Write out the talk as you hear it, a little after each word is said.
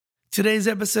Today's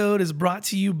episode is brought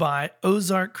to you by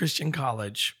Ozark Christian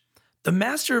College. The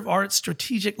Master of Arts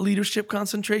Strategic Leadership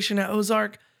concentration at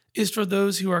Ozark is for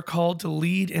those who are called to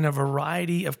lead in a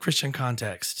variety of Christian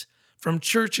contexts, from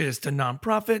churches to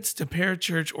nonprofits to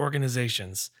parachurch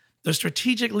organizations. The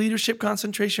Strategic Leadership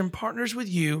concentration partners with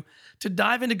you to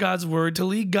dive into God's Word to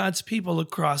lead God's people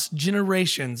across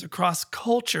generations, across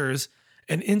cultures,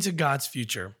 and into God's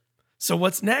future. So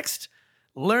what's next?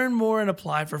 Learn more and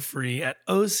apply for free at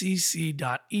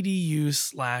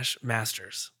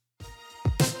occ.edu/masters.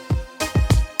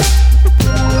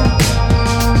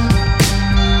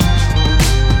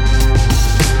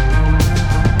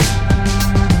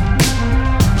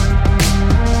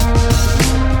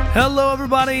 Hello,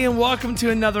 everybody, and welcome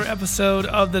to another episode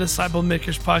of the Disciple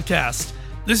Makers Podcast.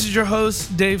 This is your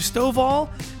host, Dave Stovall,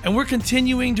 and we're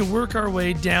continuing to work our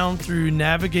way down through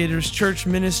Navigators Church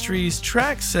Ministries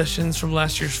track sessions from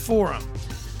last year's forum.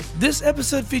 This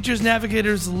episode features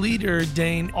Navigators leader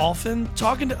Dane Allphin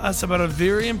talking to us about a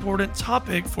very important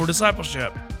topic for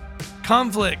discipleship: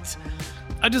 conflict.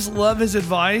 I just love his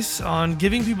advice on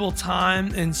giving people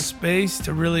time and space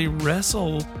to really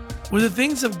wrestle with the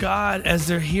things of God as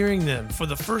they're hearing them for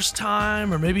the first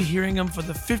time, or maybe hearing them for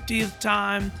the 50th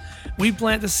time. We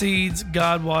plant the seeds,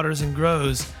 God waters and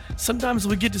grows. Sometimes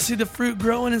we get to see the fruit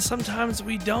growing and sometimes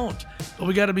we don't. But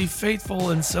we got to be faithful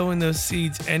in sowing those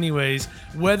seeds anyways,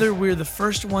 whether we're the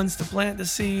first ones to plant the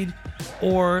seed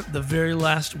or the very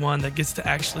last one that gets to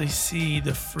actually see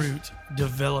the fruit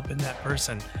develop in that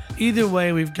person. Either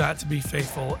way, we've got to be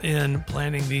faithful in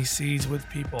planting these seeds with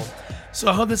people. So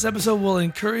I hope this episode will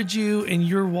encourage you in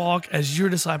your walk as you're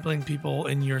discipling people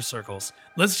in your circles.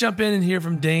 Let's jump in and hear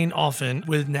from Dane Allphin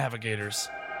with Navigators.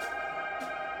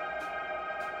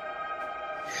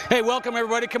 Hey, welcome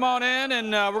everybody. Come on in,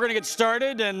 and we're going to get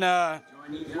started. And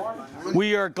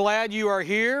we are glad you are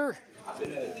here.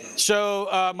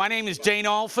 So my name is Dane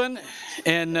Allphin,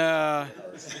 and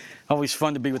always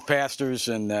fun to be with pastors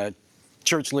and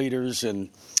church leaders. And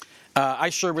I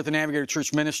serve with the Navigator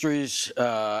Church Ministries.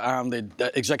 I'm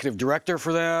the executive director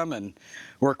for them, and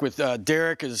work with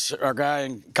Derek as our guy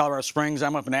in Colorado Springs.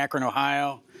 I'm up in Akron,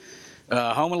 Ohio.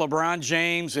 Home of LeBron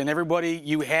James, and everybody,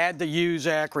 you had to use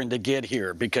Akron to get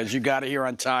here because you got it here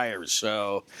on tires,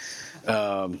 so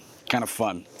kind of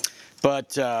fun.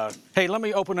 But hey, let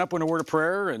me open up with a word of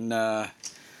prayer, and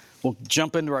we'll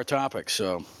jump into our topic.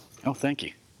 So, thank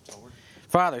you.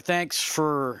 Father, thanks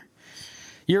for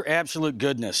your absolute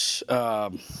goodness.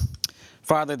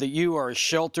 Father, that you are a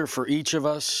shelter for each of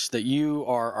us, that you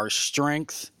are our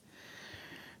strength,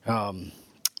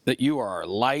 that you are our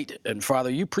light, and Father,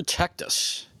 you protect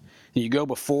us. You go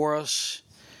before us,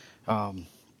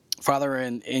 Father,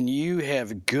 and you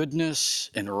have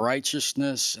goodness and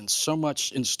righteousness and so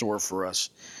much in store for us.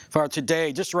 Father,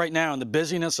 today, just right now, in the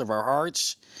busyness of our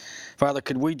hearts, Father,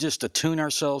 could we just attune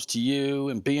ourselves to you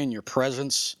and be in your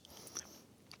presence?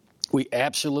 We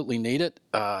absolutely need it.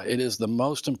 It is the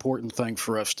most important thing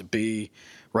for us to be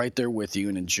right there with you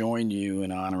and enjoying you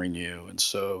and honoring you. And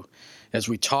so, as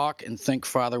we talk and think,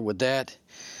 Father, would that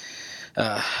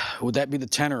be the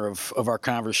tenor of our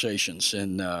conversations?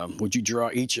 And would you draw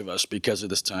each of us because of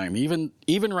this time, even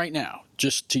right now,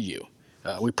 just to you?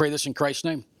 We pray this in Christ's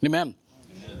name. Amen.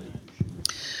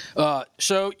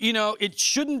 So, it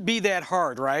shouldn't be that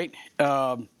hard, right?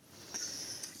 Kind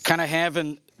of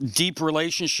having deep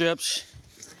relationships,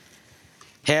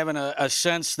 having a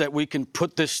sense that we can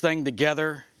put this thing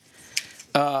together.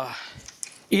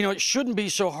 It shouldn't be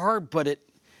so hard, but it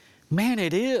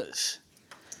is.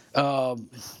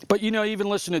 But even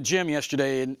listening to Jim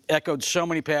yesterday and echoed so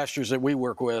many pastors that we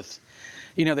work with,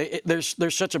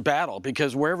 there's such a battle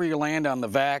because wherever you land on the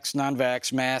vax,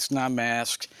 non-vax, mask,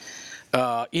 non-mask,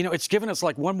 it's given us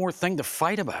like one more thing to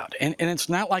fight about. And it's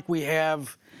not like we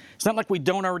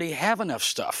don't already have enough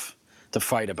stuff to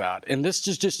fight about. And this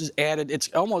just is added. It's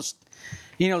almost,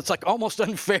 it's like almost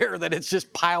unfair that it's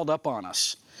just piled up on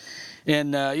us.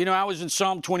 And, I was in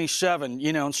Psalm 27,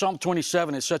 and Psalm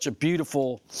 27 is such a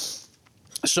beautiful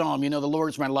psalm. The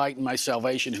Lord's my light and my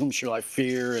salvation. Whom shall I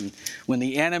fear? And when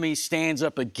the enemy stands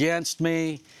up against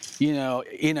me,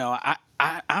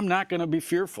 I'm not going to be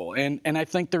fearful. And I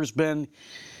think there's been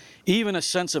even a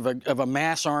sense of a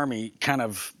mass army kind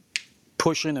of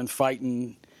pushing and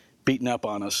fighting, beating up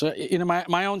on us.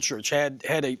 My own church had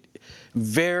a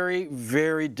very,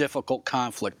 very difficult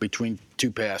conflict between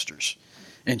two pastors.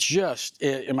 And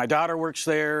and my daughter works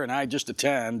there, and I just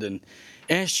attend, and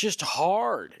it's just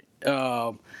hard.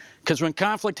 Because when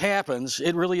conflict happens,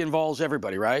 it really involves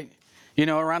everybody, right?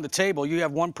 Around the table, you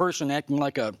have one person acting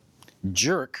like a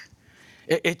jerk.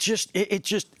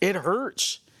 It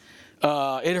hurts.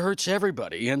 it hurts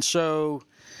everybody. And so,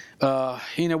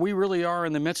 we really are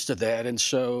in the midst of that. And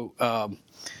so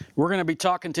we're going to be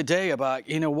talking today about,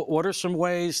 what are some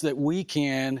ways that we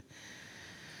can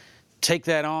take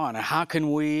that on? How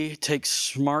can we take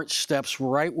smart steps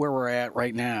right where we're at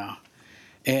right now?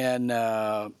 And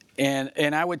I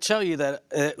would tell you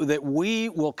that we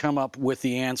will come up with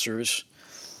the answers.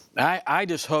 I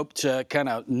just hope to kind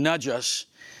of nudge us,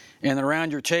 and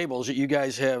around your tables that you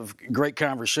guys have great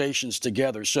conversations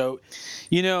together. So,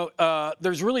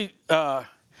 there's really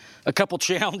a couple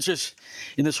challenges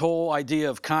in this whole idea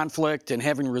of conflict and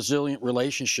having resilient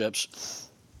relationships.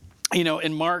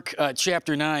 In Mark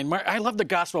chapter 9, I love the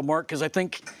Gospel of Mark because I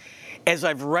think as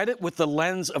I've read it with the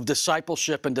lens of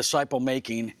discipleship and disciple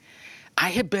making, I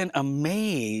have been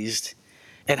amazed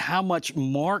at how much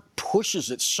Mark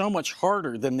pushes it so much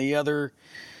harder than the other.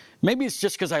 Maybe it's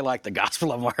just because I like the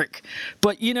Gospel of Mark.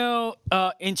 But,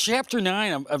 in chapter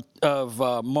 9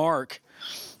 of Mark,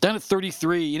 down at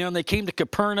 33, and they came to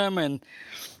Capernaum and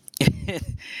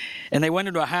and they went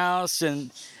into a house and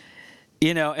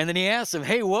then he asked them,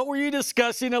 hey, what were you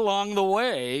discussing along the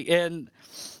way? And,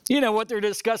 what they're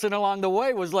discussing along the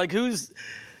way was like, who's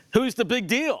the big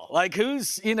deal? Like,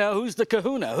 who's the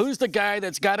kahuna? Who's the guy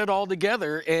that's got it all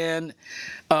together? And,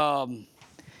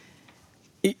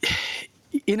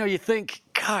 you think,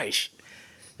 gosh,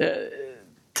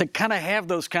 to kind of have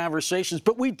those conversations,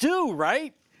 but we do,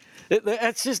 right?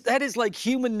 That is like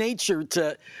human nature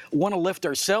to want to lift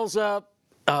ourselves up,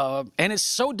 and it's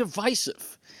so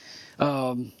divisive.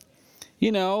 And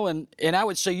I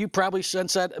would say you probably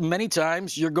sense that many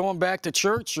times. You're going back to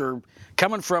church or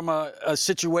coming from a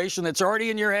situation that's already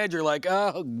in your head. You're like,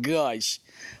 oh gosh,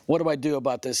 what do I do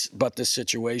about this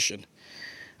situation?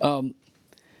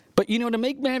 But to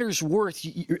make matters worse,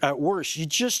 you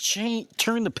just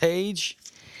turn the page,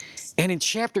 and in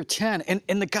chapter 10,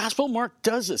 and the Gospel of Mark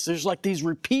does this. There's like these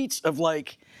repeats of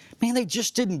like, man, they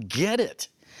just didn't get it.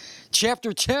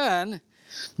 Chapter 10,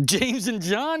 James and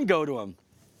John go to him,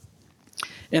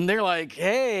 and they're like,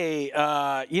 hey,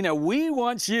 we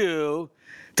want you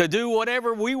to do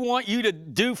whatever we want you to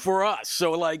do for us.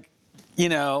 So like,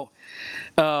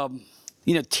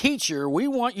 teacher, we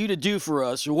want you to do for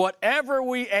us whatever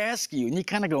we ask you. And you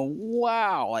kind of go,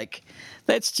 wow, like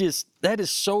that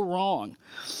is so wrong.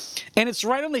 And it's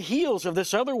right on the heels of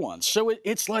this other one. So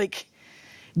it's like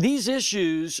these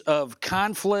issues of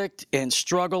conflict and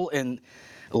struggle and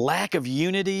lack of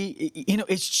unity,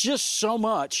 it's just so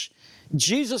much.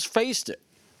 Jesus faced it.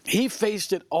 He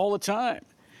faced it all the time.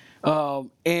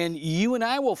 And you and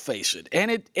I will face it. And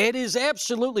it is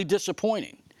absolutely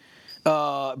disappointing.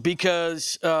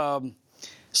 Because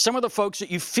some of the folks that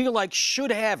you feel like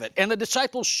should have it, and the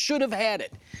disciples should have had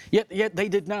it, yet they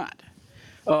did not.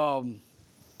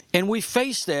 And we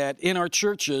face that in our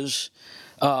churches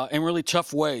in really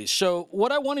tough ways. So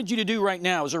what I wanted you to do right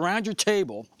now is around your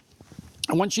table,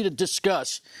 I want you to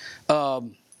discuss.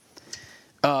 And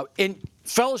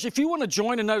fellas, if you want to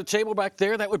join another table back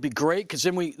there, that would be great, because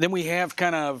then we have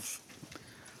kind of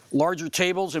larger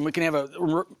tables, and we can have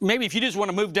maybe if you just want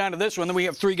to move down to this one, then we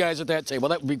have 3 guys at that table.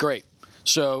 That would be great.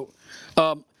 So,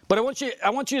 but I want you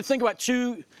to think about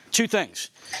two things.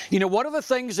 What are the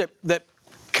things that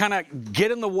kind of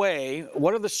get in the way?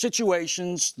 What are the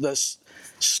situations, the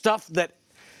stuff that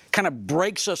kind of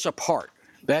breaks us apart?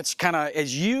 That's kind of,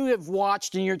 as you have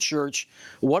watched in your church,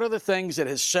 what are the things that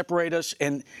has separated us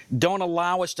and don't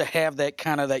allow us to have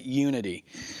that unity?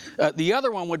 The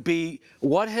other one would be,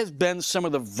 what has been some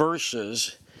of the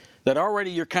verses that already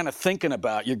you're kind of thinking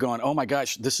about? You're going, oh my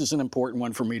gosh, this is an important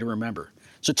one for me to remember.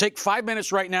 So take 5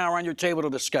 minutes right now around your table to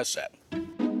discuss that.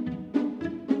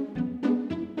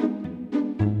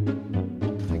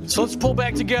 So let's pull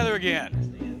back together again.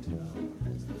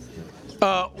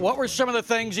 What were some of the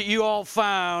things that you all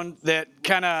found that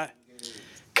kind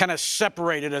of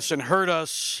separated us and hurt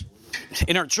us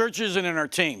in our churches and in our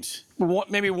teams?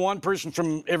 Maybe one person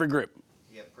from every group.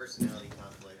 Yeah, personality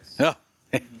conflicts. Oh.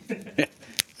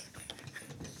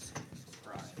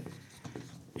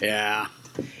 Yeah.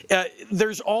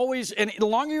 There's always, and the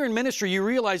longer you're in ministry, you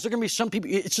realize there are going to be some people,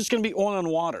 it's just going to be oil and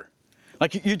water.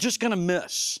 Like you're just going to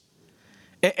miss.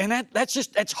 And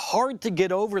that's hard to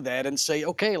get over that and say,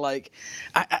 okay, like,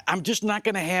 I'm just not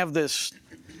going to have this.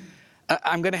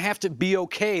 I'm going to have to be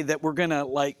okay that we're going to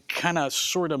like kind of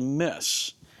sort of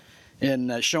miss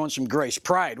in showing some grace.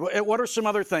 Pride. What are some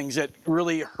other things that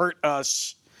really hurt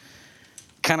us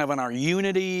kind of in our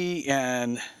unity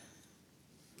and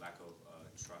Lack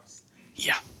of trust.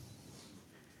 Yeah.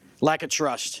 Lack of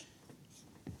trust.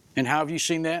 And how have you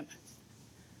seen that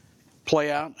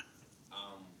play out?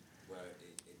 Well,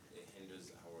 it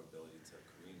hinders our ability to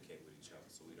communicate with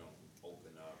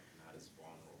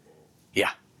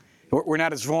we're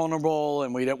not as vulnerable,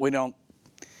 and we don't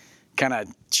kind of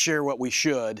share what we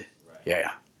should. Right.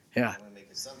 Yeah. I want to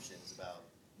make assumptions about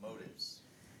motives.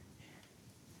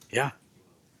 Yeah.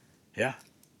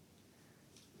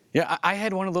 I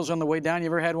had one of those on the way down. You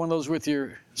ever had one of those with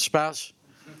your spouse?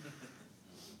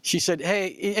 She said,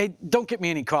 "Hey, don't get me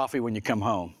any coffee when you come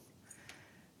home.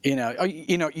 You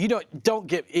don't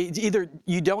get either.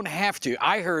 You don't have to."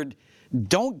 I heard,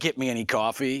 "Don't get me any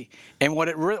coffee," and what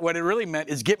it really meant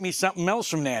is get me something else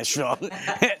from Nashville.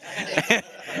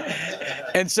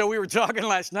 And so we were talking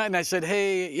last night, and I said,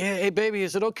 "Hey, baby,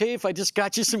 is it okay if I just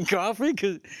got you some coffee?"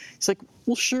 Because it's like,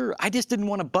 "Well, sure. I just didn't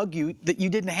want to bug you that you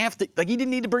didn't have to. Like, you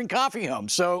didn't need to bring coffee home."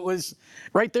 So it was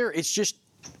right there. It's just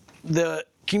the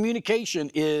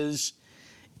communication is.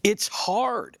 It's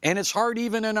hard, and it's hard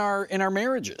even in our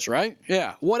marriages, right?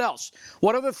 Yeah. What else?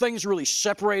 What other things really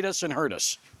separate us and hurt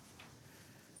us?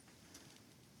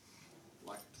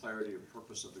 Lack of clarity of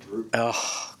purpose of the group.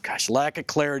 Oh gosh, lack of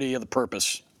clarity of the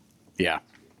purpose. Yeah.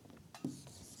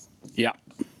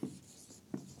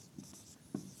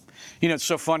 It's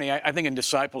so funny. I think in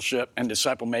discipleship and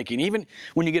disciple making, even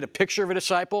when you get a picture of a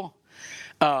disciple,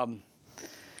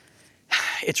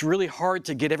 it's really hard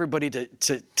to get everybody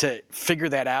to figure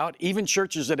that out. Even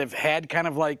churches that have had kind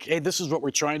of like, hey, this is what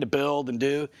we're trying to build and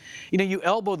do. You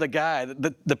elbow the guy.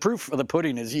 The proof of the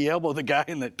pudding is you elbow the guy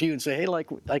in the pew and say, hey,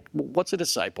 like what's a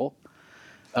disciple?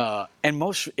 And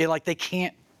most, they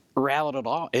can't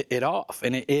rattle it off.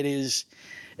 And it is,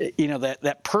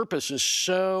 that purpose is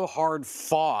so hard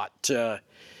fought to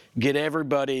get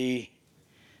everybody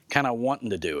kind of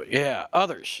wanting to do it. Yeah,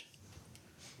 others.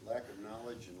 Lack of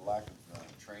knowledge and lack of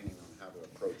training on how to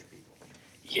approach people.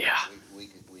 Yeah. We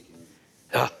can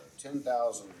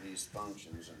 10,000 of these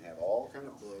functions and have all kind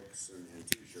of books and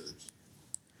T-shirts.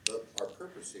 But our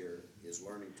purpose here is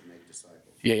learning to make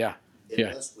disciples. Yeah.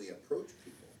 Unless we approach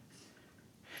people.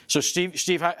 So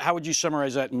Steve, how would you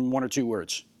summarize that in one or two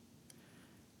words?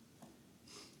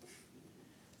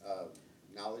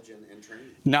 Knowledge and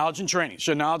training. Knowledge and training.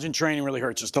 So knowledge and training really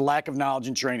hurts us. The lack of knowledge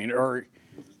and training,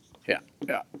 yeah.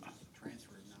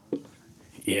 Transfer of knowledge.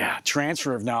 Yeah,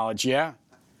 transfer of knowledge. Yeah.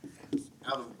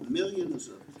 Out of millions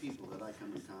of people that I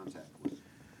come in contact with,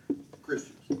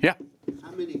 Christians. Yeah.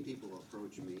 How many people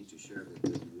approach me to share the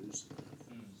good news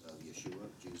of Yeshua,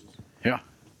 Jesus? Yeah.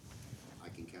 I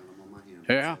can count them on my hand.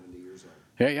 Yeah. I'm 70 years old.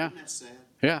 Yeah. Isn't that sad?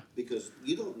 Yeah. Because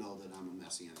you don't know that I'm a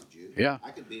Messianic Jew. Yeah.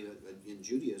 I could be in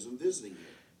Judaism visiting here.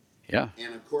 Yeah.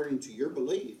 And according to your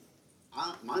belief,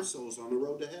 my soul's on the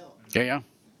road to hell. Yeah.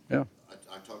 I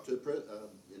talked to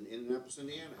in Indianapolis,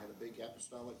 Indiana. I had a big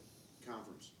apostolic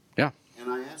conference. Yeah.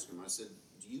 And I asked him, I said,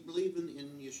 do you believe in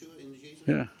Yeshua, in Jesus?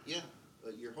 Yeah. Yeah.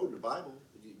 You're holding the Bible.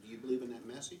 Do you believe in that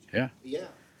message? Yeah. Yeah.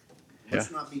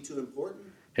 Must not be too important.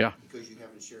 Yeah. Because you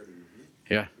haven't shared it with me.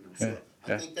 Yeah. So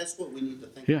I think that's what we need to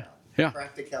think Yeah. about. Yeah.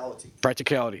 Practicality.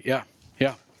 Practicality. Yeah.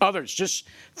 Others, just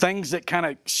things that kind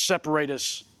of separate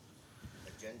us.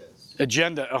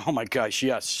 Agenda. Oh my gosh,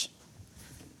 yes.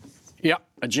 Yeah,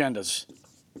 agendas.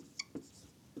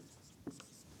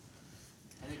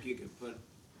 I think you could put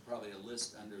probably a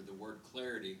list under the word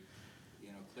clarity,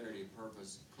 clarity of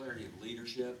purpose, clarity of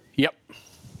leadership. Yep.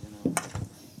 That's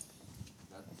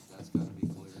got to be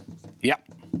clear. Yep.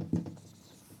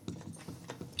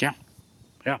 Yeah.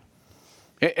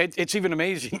 It's even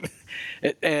amazing.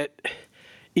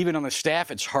 Even on the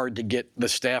staff, it's hard to get the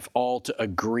staff all to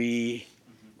agree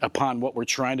upon what we're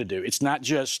trying to do. It's not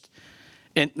just,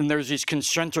 and there's these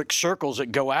concentric circles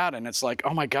that go out, and it's like,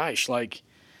 oh my gosh,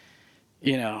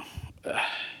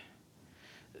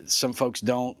 some folks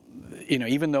don't,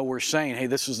 even though we're saying, hey,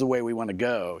 this is the way we want to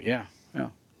go. Yeah.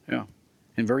 And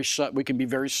we can be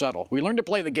very subtle. We learn to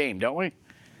play the game, don't we?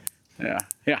 Yeah,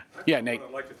 Nate. What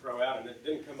I'd like to throw out, and it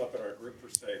didn't come up in our group per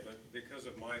se, but because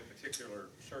of my particular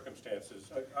circumstances,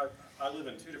 I live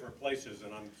in two different places,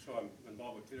 and I'm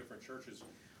involved with two different churches.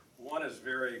 One is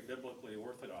very biblically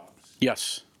orthodox.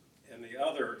 Yes. And the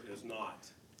other is not.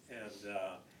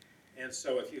 And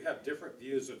so if you have different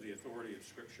views of the authority of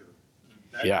Scripture,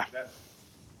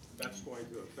 that's going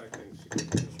to affect things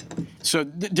significantly. So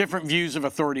different views of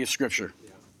authority of Scripture.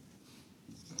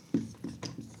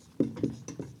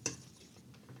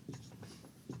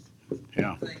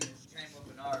 Yeah. The thing that came up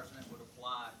in ours, and it would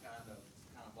apply kind of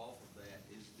off of that,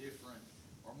 is different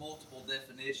or multiple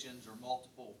definitions or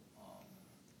multiple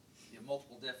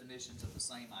definitions of the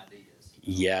same ideas.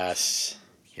 Yes.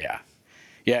 Yeah.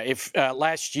 If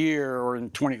last year or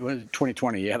in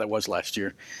 2020, that was last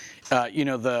year,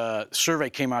 the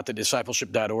survey came out that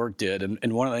discipleship.org did,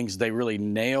 and one of the things they really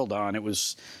nailed on, it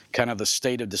was kind of the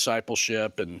state of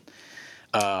discipleship, and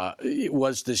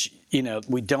was this,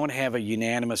 we don't have a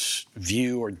unanimous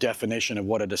view or definition of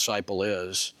what a disciple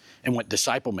is and what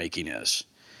disciple making is.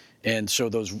 And so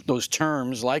those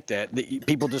terms like that,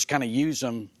 people just kind of use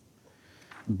them,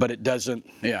 but it doesn't,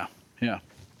 yeah,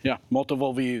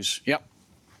 multiple views, yep.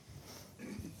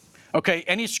 Okay,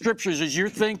 any scriptures as you're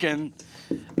thinking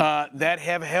that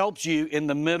have helped you in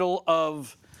the middle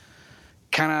of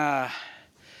kind of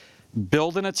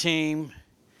building a team,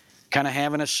 kind of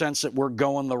having a sense that we're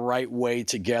going the right way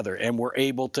together and we're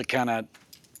able to kind of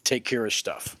take care of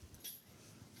stuff?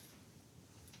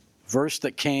 Verse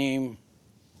that came.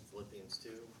 Philippians 2.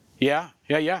 Yeah.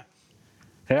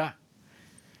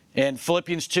 And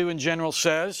Philippians 2 in general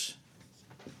says?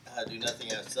 Do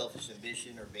nothing out of selfish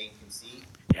ambition or vain conceit.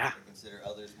 Yeah. Or consider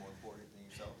others more important than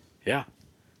yourself.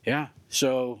 Yeah.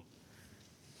 So,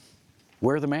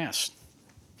 wear the mask.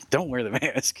 Don't wear the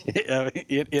mask.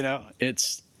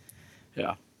 It's,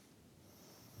 yeah.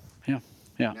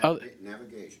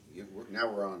 Navigation.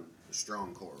 Now we're on the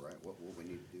strong core, right? What we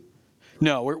need to do.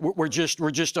 No, we're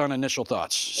just on initial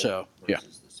thoughts. So, yeah.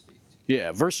 Verses that speak to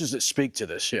Yeah, verses that speak to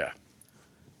this, yeah.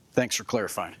 Thanks for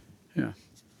clarifying. Yeah.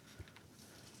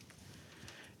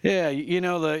 Yeah,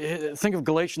 think of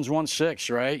Galatians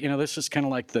 1:6, right? This is kind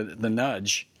of like the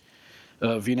nudge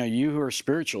of, you who are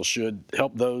spiritual should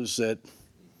help those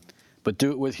but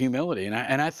do it with humility. And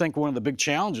I think one of the big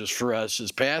challenges for us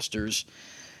as pastors,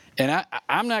 and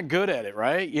I'm not good at it,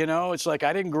 right? It's like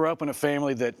I didn't grow up in a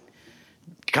family that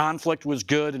conflict was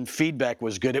good and feedback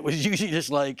was good. It was usually just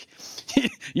like,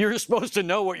 you're supposed to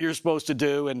know what you're supposed to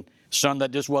do, and son, that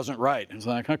just wasn't right. It's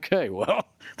like, okay, well,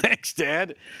 thanks,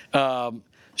 Dad.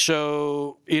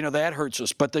 So, that hurts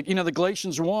us. But the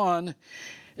Galatians 1,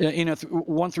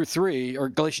 1 through 3, or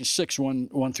Galatians 6,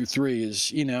 1 through 3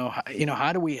 is,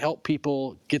 how do we help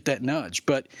people get that nudge?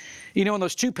 But, in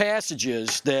those two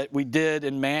passages that we did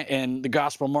in the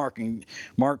Gospel of Mark, in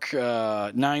Mark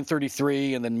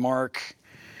 9:33 and then Mark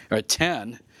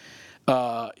 10,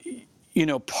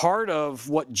 part of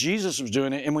what Jesus was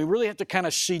doing, and we really have to kind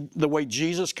of see the way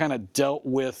Jesus kind of dealt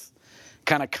with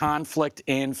kind of conflict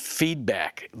and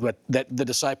feedback that the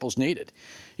disciples needed.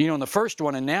 In the first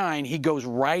one in 9, he goes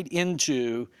right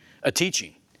into a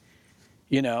teaching.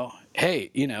 Hey,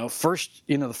 first,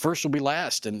 the first will be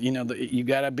last, and you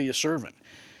got to be a servant.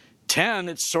 10,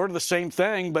 it's sort of the same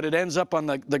thing, but it ends up on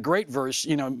the great verse,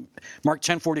 Mark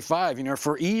 10:45.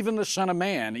 For even the Son of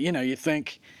Man, you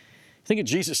think of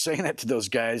Jesus saying that to those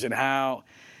guys, and how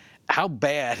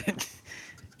bad,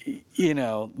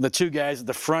 the two guys at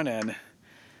the front end,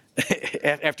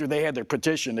 after they had their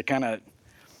petition, to kind of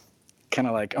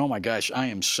like, oh my gosh, I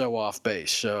am so off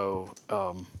base. So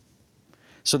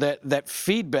that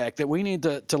feedback that we need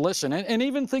to listen, and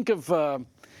even think of the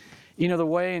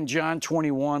way in John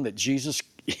 21 that Jesus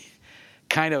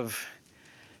kind of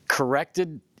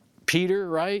corrected Peter,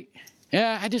 right?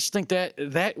 Yeah, I just think that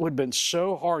would have been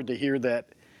so hard to hear that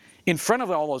in front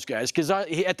of all those guys, because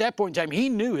at that point in time he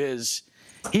knew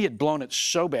he had blown it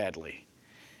so badly.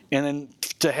 And then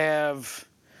to have,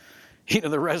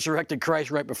 the resurrected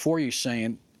Christ right before you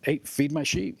saying, hey, feed my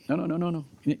sheep. No.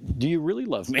 Do you really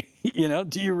love me?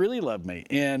 Do you really love me?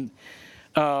 And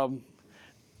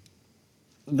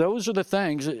those are the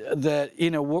things that,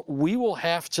 we will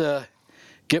have to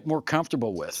get more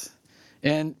comfortable with.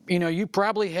 And, you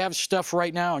probably have stuff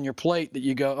right now on your plate that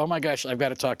you go, oh my gosh, I've got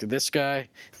to talk to this guy.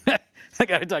 I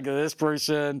got to talk to this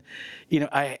person.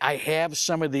 I have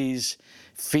some of these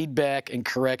feedback and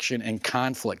correction and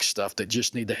conflict stuff that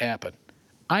just need to happen.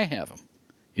 I have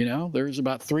them. There's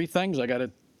about 3 things I got to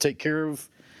take care of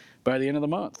by the end of the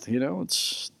month.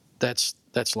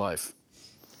 That's life.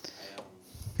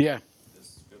 Yeah.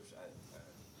 This scripture,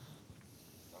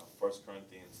 1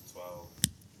 Corinthians 12.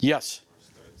 Yes. Verse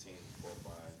 13, 4,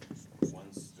 5.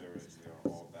 One Spirit, we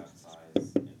are all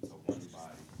baptized into one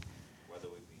body, whether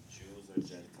we be Jews or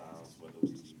Gentiles, whether we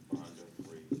be bond or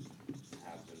free,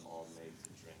 have been all made to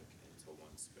drink into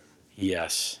one Spirit.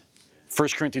 Yes. 1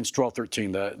 Corinthians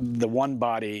 12:13, the one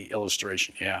body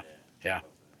illustration. Yeah.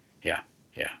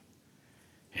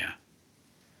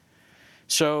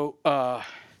 So we're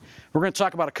going to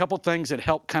talk about a couple things that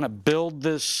help kind of build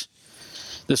this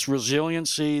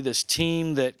resiliency, this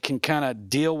team that can kind of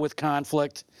deal with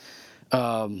conflict.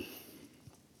 And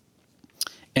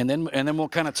then we'll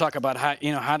kind of talk about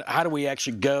how do we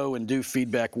actually go and do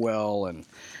feedback well, and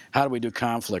how do we do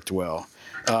conflict well.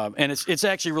 And it's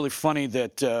actually really funny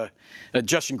that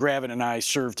Justin Gravin and I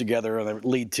served together on the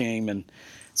lead team, and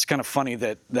it's kind of funny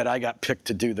that I got picked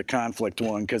to do the conflict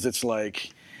one, because it's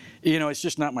like, it's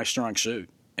just not my strong suit.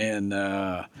 And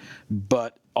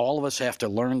but all of us have to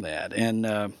learn that. And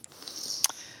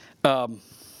I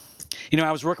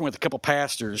was working with a couple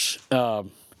pastors a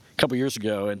couple years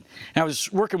ago, and I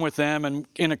was working with them and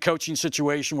in a coaching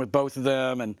situation with both of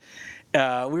them, and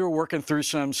we were working through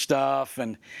some stuff,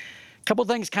 and a couple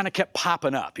things kind of kept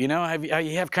popping up. You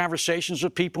have conversations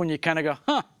with people, and you kind of go,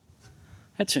 huh,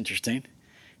 that's interesting.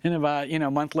 And about,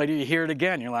 a month later, you hear it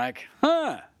again. You're like,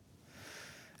 huh.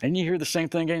 And you hear the same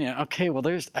thing again. Okay, well,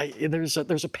 there's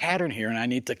a pattern here, and I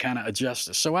need to kind of adjust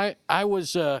this. So I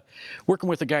was working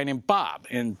with a guy named Bob,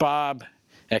 and Bob,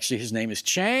 actually his name is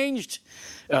changed.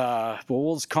 But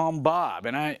we'll just call him Bob.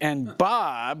 And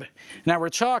Bob and I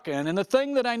were talking, and the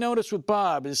thing that I noticed with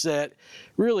Bob is that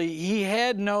really he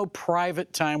had no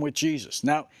private time with Jesus.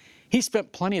 Now, he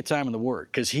spent plenty of time in the Word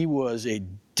because he was a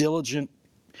diligent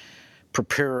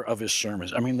preparer of his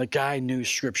sermons. I mean, the guy knew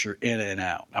Scripture in and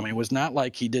out. I mean, it was not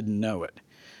like he didn't know it.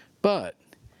 But,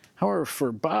 however,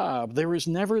 for Bob, there was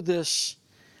never this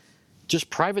just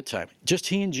private time, just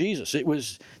he and Jesus. It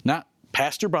was not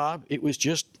Pastor Bob, it was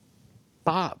just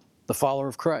Bob, the follower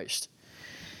of Christ.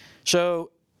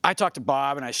 So I talked to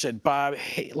Bob and I said, Bob,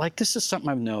 hey, this is something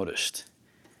I've noticed.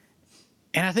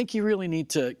 And I think you really need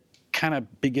to kind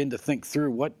of begin to think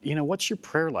through what's your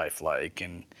prayer life like,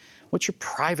 and what's your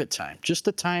private time? Just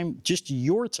the time, just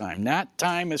your time, not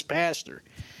time as pastor.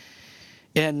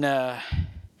 And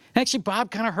actually, Bob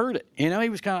kind of heard it. He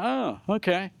was kind of, oh,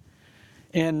 okay.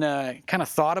 And kind of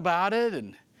thought about it,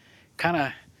 and kind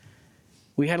of,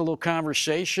 we had a little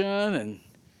conversation,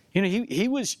 and he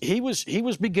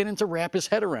was beginning to wrap his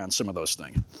head around some of those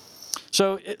things.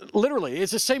 So literally,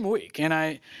 it's the same week, and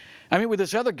I meet with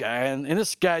this other guy, and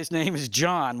this guy's name is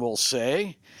John, we'll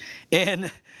say,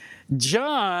 and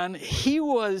John, he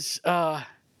was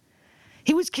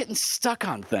getting stuck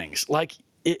on things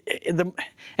and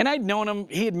I'd known him.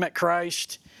 He had met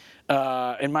Christ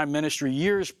in my ministry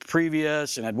years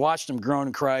previous, and I'd watched him grow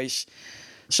in Christ.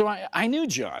 So I knew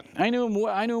John. I knew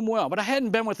him well, but I hadn't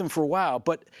been with him for a while.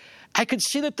 But I could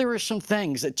see that there were some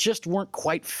things that just weren't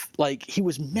quite he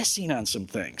was missing on some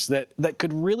things that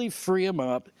could really free him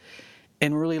up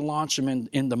and really launch him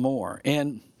into more.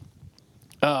 And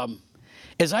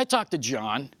as I talk to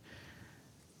John,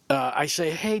 I say,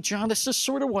 hey, John, this is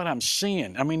sort of what I'm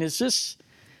seeing. I mean, is this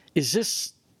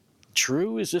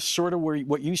true? Is this sort of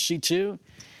what you see too?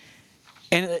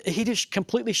 And he just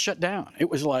completely shut down. It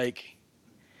was like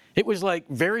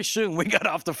very soon we got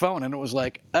off the phone, and it was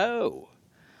like, oh,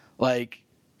 and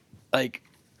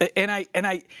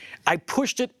I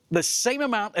pushed it the same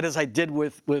amount as I did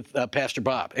with Pastor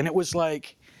Bob, and it was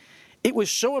like, it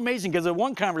was so amazing because in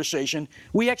one conversation,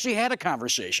 we actually had a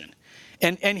conversation,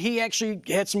 and he actually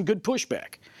had some good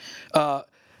pushback.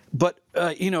 But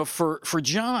for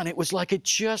John, it was like it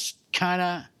just kind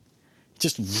of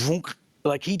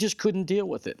like he just couldn't deal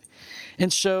with it.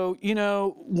 And so,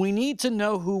 we need to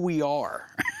know who we are.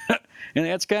 And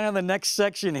that's kind of the next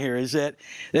section here, is that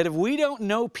if we don't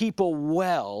know people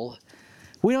well,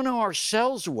 we don't know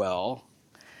ourselves well,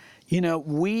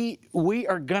 we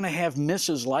are going to have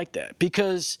misses like that.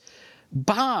 Because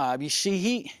Bob, you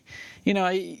see,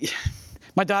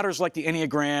 my daughter's like the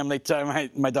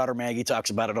Enneagram. My daughter Maggie talks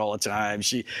about it all the time.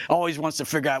 She always wants to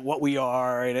figure out what we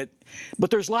are. But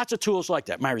there's lots of tools like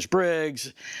that.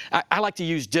 Myers-Briggs. I like to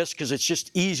use DISC because it's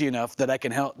just easy enough that I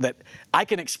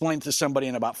can explain to somebody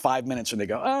in about 5 minutes, and they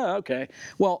go, oh, okay.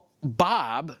 Well,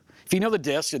 Bob, if you know the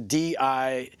DISC,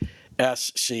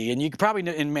 DISC, and you can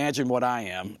probably imagine what I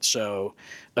am. So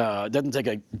it doesn't take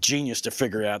a genius to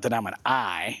figure out that I'm an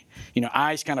I.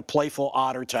 I's kind of playful,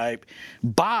 otter type.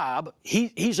 Bob,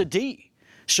 he's a D.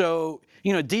 So,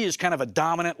 D is kind of a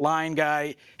dominant line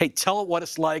guy. Hey, tell it what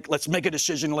it's like. Let's make a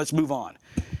decision. Let's move on.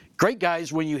 Great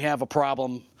guys when you have a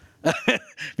problem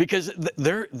because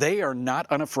they are not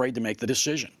unafraid to make the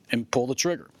decision and pull the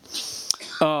trigger.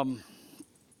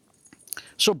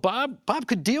 So Bob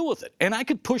could deal with it, and I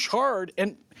could push hard,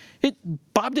 and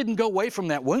Bob didn't go away from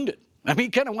that wounded. I mean,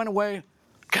 he kind of went away,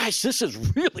 guys, this is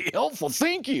really helpful.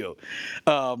 Thank you.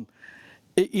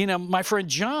 My friend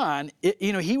John,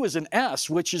 he was an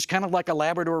S, which is kind of like a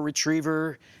Labrador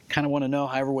Retriever, kind of want to know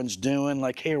how everyone's doing.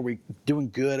 Like, hey, are we doing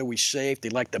good? Are we safe? They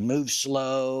like to move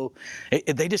slow.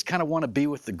 They just kind of want to be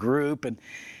with the group.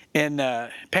 And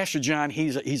Pastor John,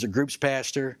 he's a groups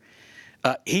pastor.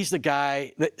 He's the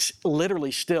guy that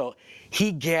literally still,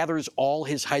 he gathers all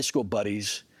his high school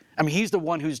buddies. I mean, he's the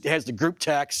one who has the group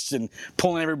texts and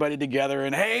pulling everybody together.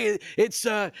 And hey, it's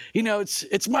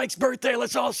Mike's birthday.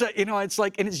 Let's all say, it's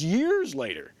like, and it's years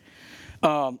later.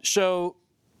 So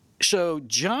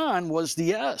John was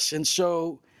the S, and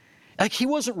so he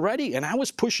wasn't ready, and I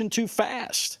was pushing too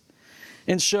fast,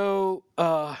 and so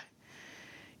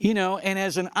And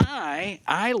as an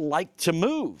I like to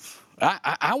move.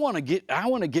 I want to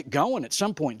get going at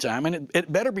some point in time, and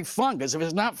it better be fun, because if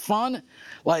it's not fun,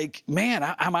 like, man,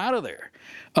 I'm out of there.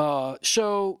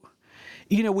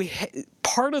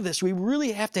 Part of this, we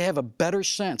really have to have a better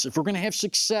sense if we're going to have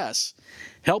success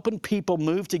helping people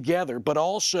move together, but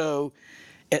also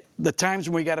at the times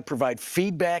when we got to provide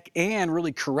feedback and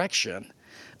really correction.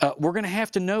 We're going to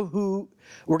have to know who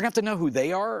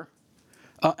they are,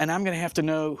 and I'm going to have to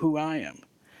know who I am.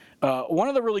 One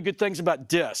of the really good things about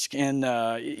DISC, and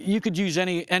you could use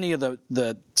any of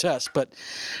the tests, but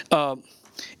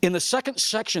in the second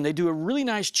section, they do a really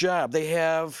nice job. They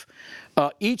have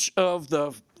each of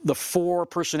the 4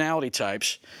 personality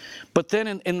types, but then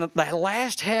in the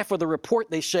last half of the report,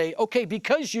 they say, okay,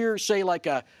 because you're, say, like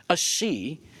a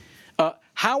C,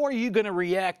 how are you going to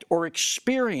react or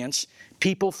experience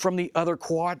people from the other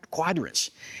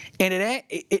quadrants? And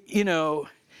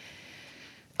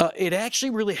it actually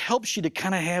really helps you to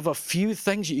kind of have a few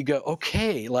things that you go,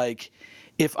 okay, like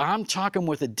if I'm talking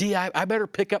with a D, I better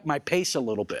pick up my pace a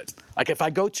little bit. Like if I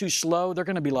go too slow, they're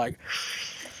going to be like,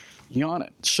 you on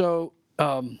it. So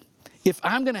if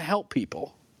I'm going to help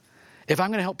people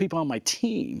on my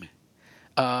team,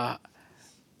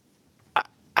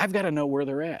 I've got to know where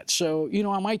they're at. So,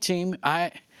 on my team,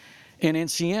 in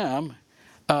NCM,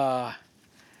 I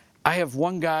have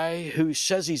one guy who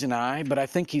says he's an I, but I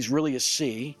think he's really a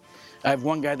C. I have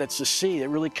one guy that's a C, that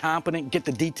really competent, get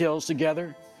the details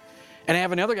together. And I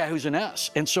have another guy who's an S.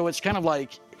 And so it's kind of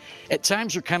like, at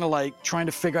times you're kind of like trying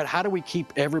to figure out how do we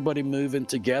keep everybody moving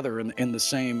together in the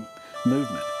same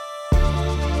movement.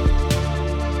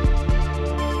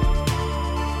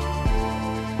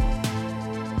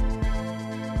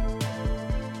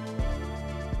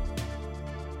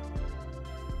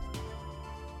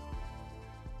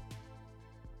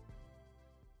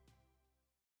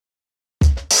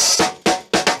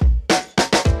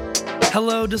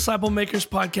 Hello, Disciple Makers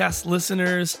Podcast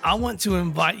listeners. I want to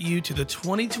invite you to the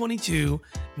 2022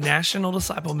 National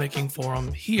Disciple Making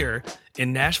Forum here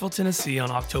in Nashville, Tennessee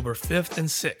on October 5th and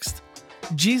 6th.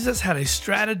 Jesus had a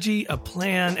strategy, a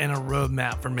plan, and a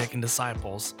roadmap for making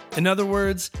disciples. In other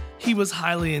words, he was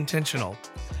highly intentional.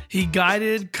 He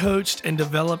guided, coached, and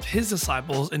developed his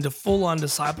disciples into full-on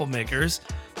disciple makers,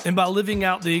 and by living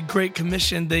out the Great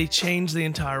Commission, they changed the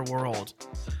entire world.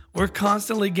 We're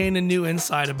constantly gaining new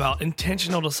insight about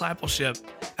intentional discipleship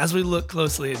as we look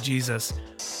closely at Jesus.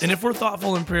 And if we're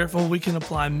thoughtful and prayerful, we can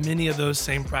apply many of those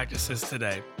same practices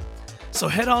today. So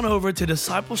head on over to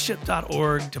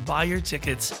discipleship.org to buy your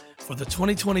tickets for the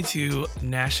 2022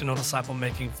 National Disciple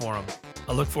Making Forum.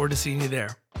 I look forward to seeing you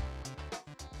there.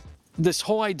 This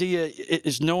whole idea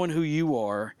is knowing who you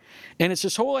are, and it's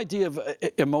this whole idea of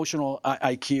emotional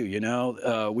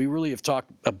IQ, we really have talked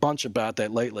a bunch about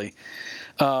that lately.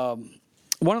 One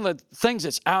of the things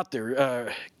that's out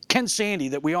there, Ken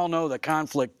Sande, that we all know, the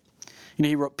conflict,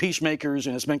 he wrote Peacemakers,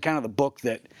 and it's been kind of the book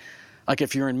that, like,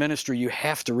 if you're in ministry, you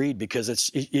have to read because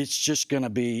it's just going to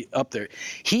be up there.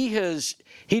 He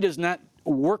does not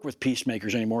work with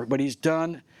peacemakers anymore, but he's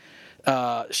done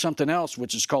something else,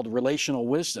 which is called relational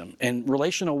wisdom. And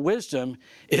relational wisdom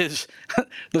is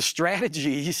the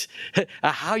strategies,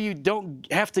 how you don't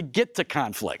have to get to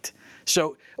conflict.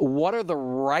 So what are the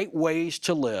right ways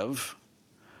to live?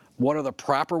 What are the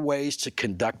proper ways to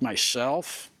conduct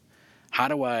myself? How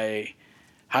do I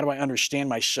understand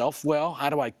myself well?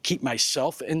 How do I keep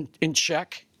myself in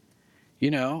check?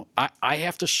 I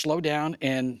have to slow down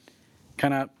and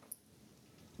kind of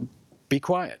be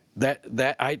quiet.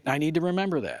 That I need to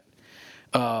remember that.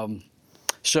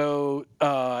 So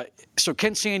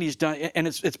Ken Sande's done, and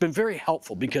it's been very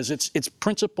helpful because it's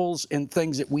principles and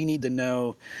things that we need to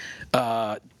know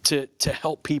to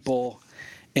help people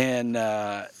and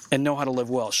know how to live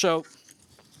well. So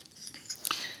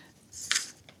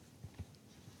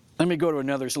let me go to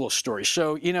another little story.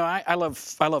 So I love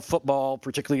football,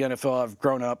 particularly NFL. I've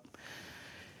grown up.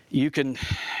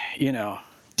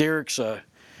 Derek's a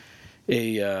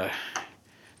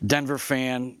Denver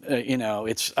fan.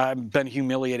 I've been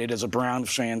humiliated as a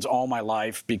Browns fan all my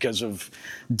life because of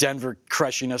Denver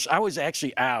crushing us. I was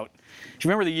actually out. If you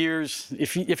remember the years,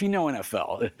 if you know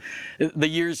NFL, the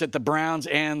years that the Browns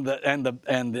and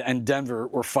Denver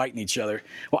were fighting each other.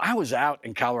 Well, I was out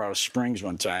in Colorado Springs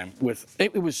one time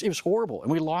it was horrible,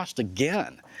 and we lost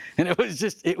again. And I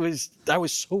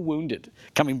was so wounded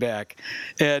coming back.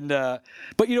 And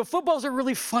but football's a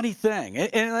really funny thing,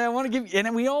 and I want to give,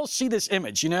 and we all see this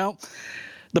image.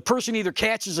 the person either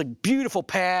catches a beautiful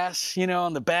pass,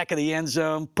 on the back of the end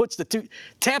zone,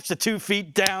 taps the 2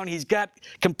 feet down. He's got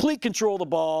complete control of the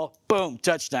ball. Boom,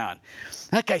 touchdown.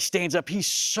 That guy stands up. He's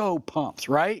so pumped,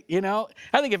 right?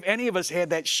 I think if any of us had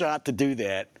that shot to do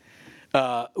that,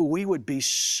 we would be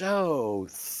so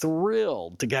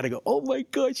thrilled to go, oh my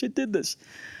gosh, I did this.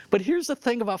 But here's the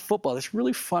thing about football that's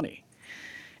really funny,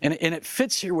 and it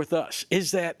fits here with us,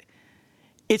 is that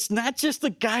it's not just the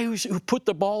guy who put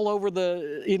the ball over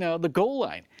the goal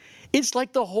line. It's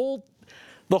like the whole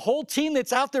team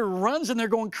that's out there runs and they're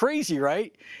going crazy,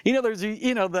 right? They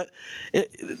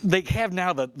have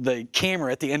now the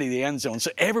camera at the end of the end zone,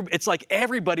 so it's like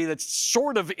everybody that's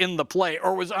sort of in the play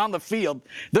or was on the field,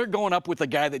 they're going up with the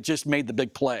guy that just made the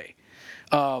big play.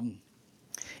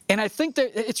 And I think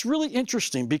that it's really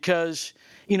interesting because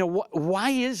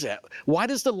why is that? Why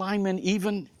does the lineman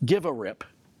even give a rip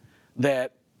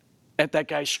that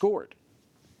guy scored?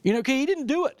 Okay, he didn't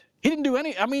do it. He didn't do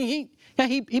any. I mean,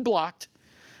 he blocked,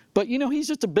 but he's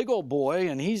just a big old boy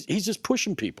and he's just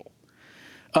pushing people.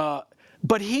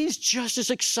 But he's just as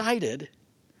excited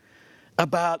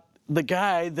about the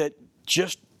guy that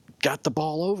just got the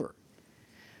ball over.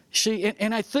 See,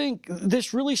 and I think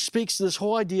this really speaks to this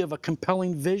whole idea of a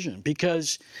compelling vision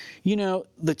because,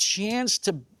 the chance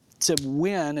to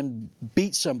win and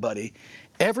beat somebody,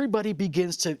 everybody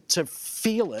begins to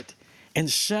feel it and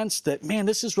sense that, man,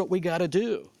 this is what we got to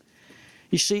do.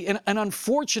 You see, and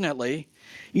unfortunately,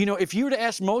 if you were to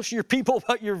ask most of your people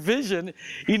about your vision,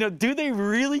 do they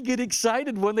really get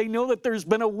excited when they know that there's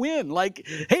been a win? Like,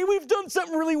 hey, we've done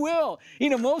something really well.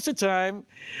 Most of the time,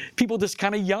 people just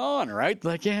kind of yawn, right?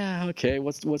 Like, yeah, okay,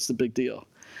 what's the big deal?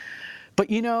 But,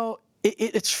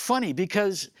 it's funny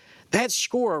because that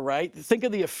score, right, think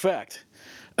of the effect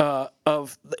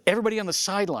of everybody on the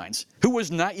sidelines who was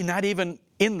not even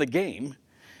in the game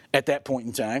at that point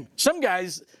in time. Some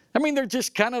guys, they're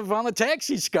just kind of on the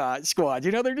taxi squad.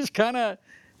 They're just kind of,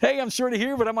 hey, I'm sort of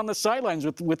here, but I'm on the sidelines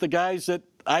with the guys that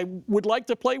I would like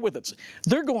to play with.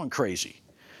 They're going crazy.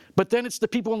 But then it's the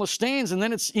people in the stands, and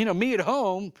then it's, me at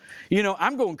home,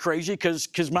 I'm going crazy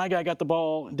because my guy got the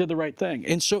ball and did the right thing.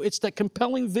 And so it's that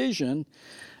compelling vision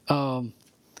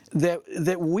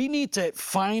that we need to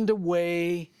find a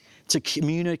way to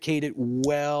communicate it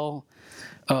well.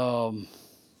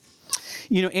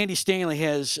 Andy Stanley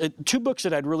has 2 books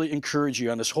that I'd really encourage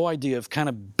you on, this whole idea of kind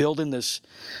of building this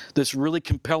really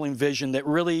compelling vision that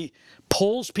really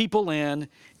pulls people in,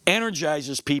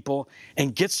 energizes people,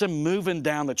 and gets them moving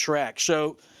down the track.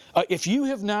 So if you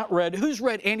have not read, who's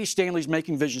read Andy Stanley's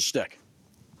Making Vision Stick?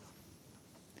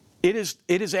 It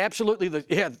is absolutely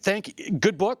thank you.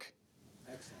 Good book?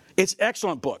 Excellent. It's an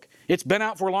excellent book. It's been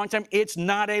out for a long time. It's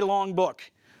not a long book.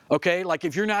 Okay, like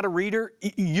if you're not a reader,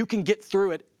 you can get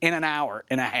through it in an hour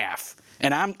and a half.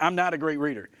 And I'm not a great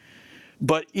reader.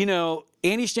 But,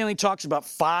 Andy Stanley talks about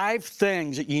 5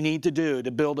 things that you need to do to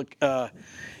build to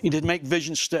make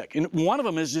vision stick. And one of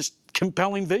them is just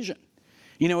compelling vision.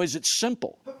 Is it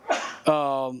simple?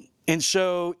 And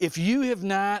so if you have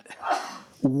not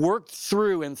worked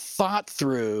through and thought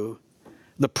through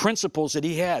the principles that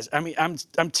he has. I'm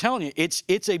telling you,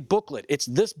 it's a booklet. It's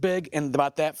this big and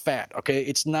about that fat, okay?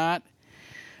 It's not,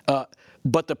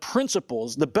 but the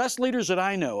principles, the best leaders that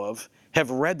I know of have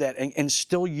read that and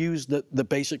still use the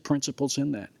basic principles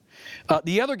in that.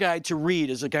 The other guy to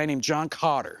read is a guy named John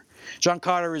Cotter. John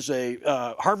Cotter is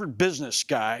a Harvard business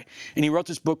guy, and he wrote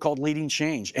this book called Leading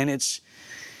Change. And it's,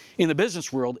 in the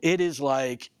business world, it is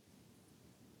like,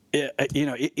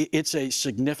 it's a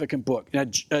significant book. Now,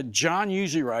 John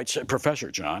usually writes, Professor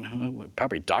John,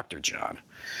 probably Dr. John,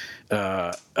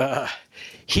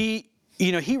 he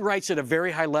writes at a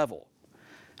very high level.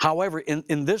 However,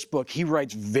 in this book, he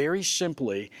writes very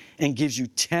simply and gives you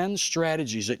 10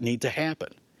 strategies that need to happen.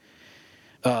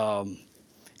 And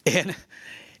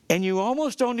you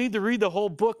almost don't need to read the whole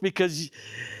book because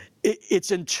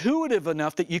it's intuitive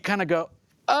enough that you kind of go,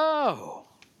 oh,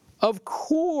 of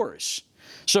course.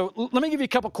 So let me give you a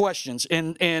couple questions,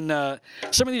 and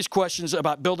some of these questions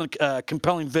about building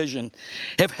compelling vision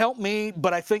have helped me,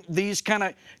 but I think these kind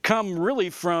of come really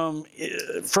from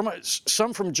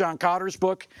some from John Cotter's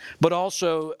book, but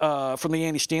also from the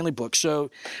Andy Stanley book.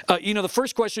 So, the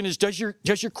first question is, does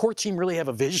your core team really have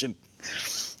a vision?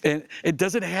 And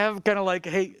does it have kind of like,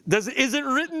 hey, is it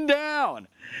written down?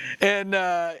 And,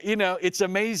 it's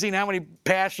amazing how many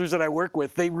pastors that I work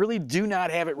with, they really do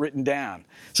not have it written down.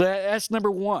 So that's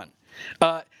number one.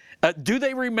 Do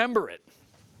they remember it?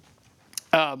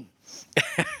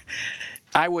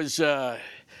 I was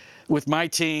with my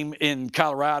team in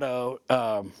Colorado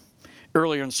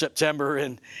earlier in September,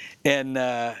 and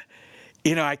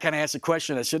I kind of asked a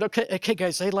question. I said, okay,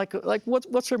 guys, hey, like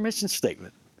what's our mission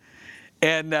statement?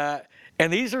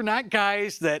 And these are not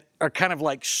guys that are kind of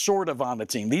like sort of on the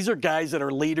team. These are guys that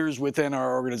are leaders within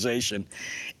our organization.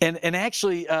 And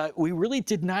actually, we really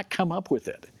did not come up with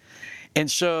it. And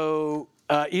so,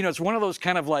 it's one of those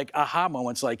kind of like aha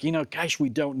moments, like, gosh, we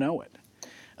don't know it.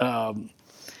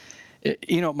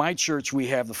 At my church, we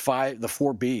have the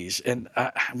 4 B's. And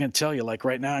I'm going to tell you, like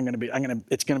right now,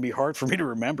 it's going to be hard for me to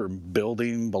remember: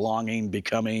 building, belonging,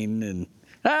 becoming, and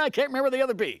I can't remember the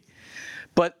other B.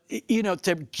 But,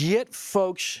 to get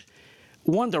folks,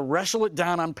 one, to wrestle it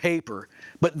down on paper,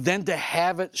 but then to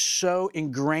have it so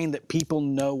ingrained that people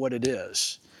know what it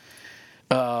is.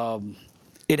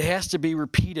 It has to be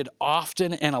repeated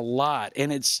often and a lot.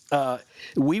 And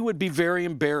we would be very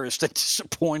embarrassed and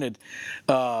disappointed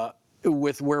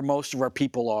with where most of our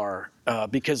people are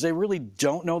because they really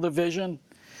don't know the vision.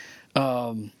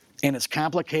 And it's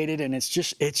complicated, and it's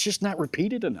just not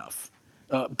repeated enough.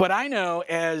 But I know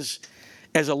as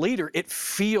a leader, it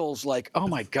feels like, oh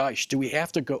my gosh, do we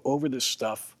have to go over this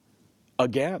stuff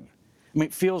again? I mean,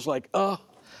 it feels like,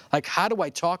 how do I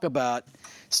talk about,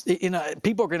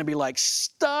 people are going to be like,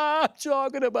 stop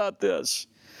talking about this.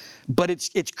 But it's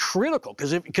critical,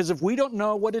 because if we don't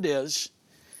know what it is,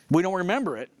 we don't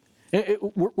remember it,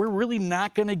 we're really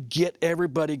not going to get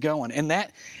everybody going. And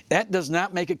that does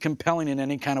not make it compelling in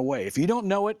any kind of way. If you don't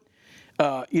know it,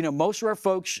 most of our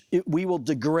folks, we will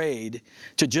degrade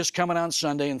to just coming on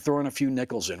Sunday and throwing a few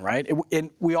nickels in, right? And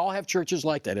we all have churches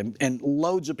like that, and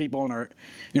loads of people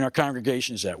in our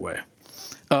congregations that way.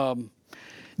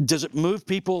 Does it move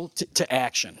people to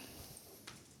action?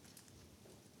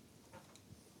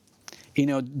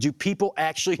 Do people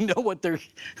actually know what they're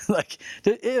like?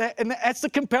 And that's the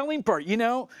compelling part.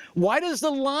 Why does the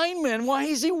lineman? Why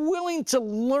is he willing to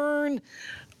learn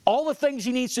all the things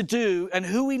he needs to do, and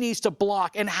who he needs to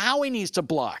block, and how he needs to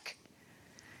block?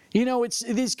 It's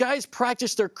these guys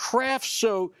practice their craft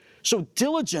so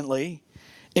diligently,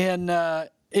 and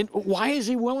why is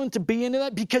he willing to be into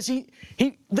that? Because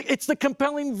it's the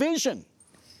compelling vision.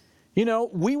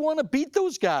 We want to beat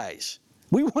those guys.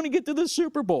 We want to get to the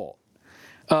Super Bowl.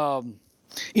 Are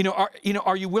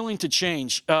you willing to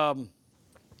change?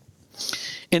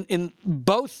 In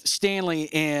both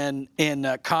Stanley and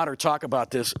Cotter talk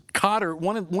about this. Cotter,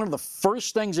 one of the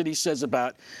first things that he says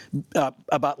about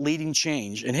leading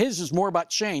change, and his is more about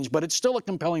change, but it's still a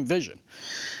compelling vision.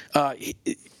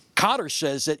 Cotter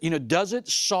says that, does it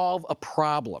solve a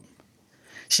problem?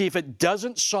 See, if it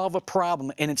doesn't solve a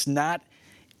problem and it's not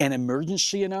an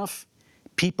emergency enough,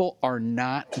 people are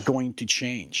not going to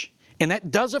change. And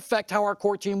that does affect how our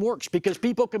core team works, because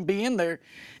people can be in there,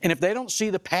 and if they don't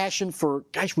see the passion for,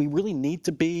 gosh, we really need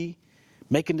to be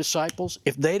making disciples,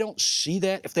 if they don't see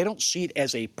that, if they don't see it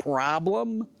as a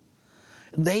problem,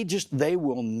 they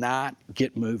will not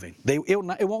get moving.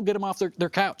 It won't get them off their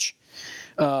couch.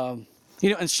 And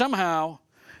somehow,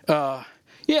 some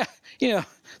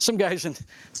guys in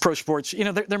pro sports,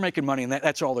 they're making money, and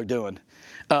that's all they're doing.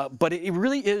 But it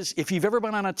really is, if you've ever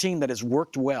been on a team that has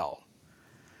worked well,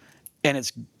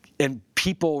 and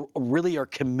people really are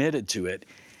committed to it,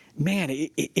 man,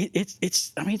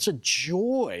 it's a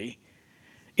joy.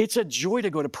 It's a joy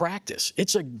to go to practice.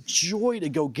 It's a joy to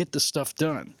go get the stuff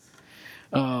done.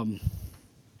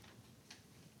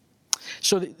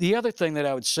 So the other thing that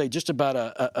I would say just about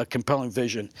a compelling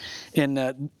vision,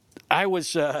 and I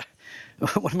was, one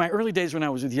of my early days when I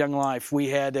was with Young Life, we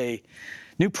had a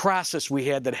new process we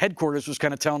had that headquarters was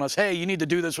kind of telling us, hey, you need to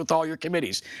do this with all your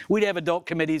committees. We'd have adult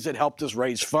committees that helped us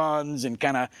raise funds and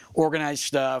kind of organize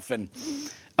stuff. And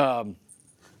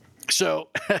so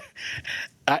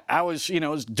I was,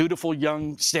 this dutiful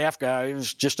young staff guy who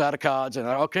was just out of college, and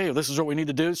okay, this is what we need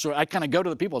to do. So I kind of go to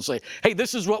the people and say, hey,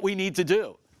 this is what we need to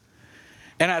do.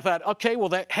 And I thought, okay,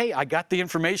 well, hey, I got the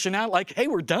information out, like, hey,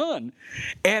 we're done.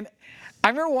 And I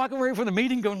remember walking away from the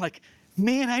meeting going like,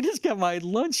 man, I just got my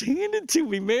lunch handed to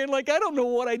me, man. Like, I don't know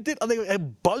what I did. I think a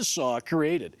buzzsaw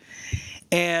created.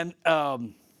 And I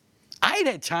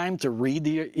had time to read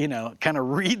kind of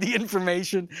read the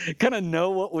information, kind of know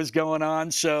what was going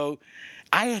on. So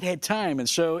I had time. And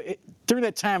so during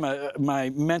that time,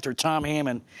 my mentor, Tom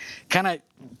Hammond, kind of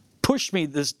pushed me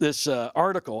this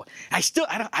article. I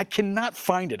cannot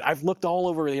find it. I've looked all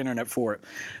over the internet for it,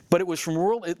 but it was from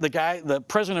the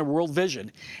president of World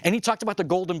Vision, and he talked about the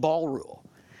golden ball rule.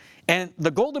 And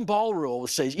the golden ball rule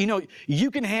says,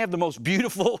 you can have the most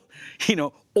beautiful,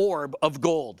 orb of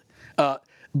gold,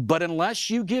 but unless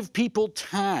you give people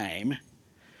time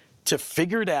to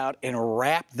figure it out and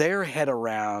wrap their head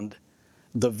around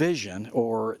the vision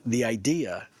or the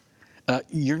idea,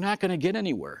 you're not going to get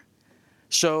anywhere.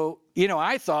 So,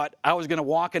 I thought I was going to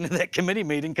walk into that committee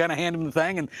meeting, kind of hand them the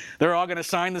thing, and they're all going to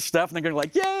sign the stuff, and they're going to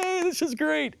be like, yay, this is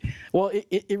great. Well,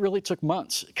 it really took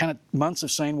months, kind of months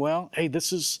of saying, well, hey,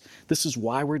 this is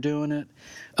why we're doing it.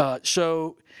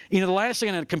 So, the last thing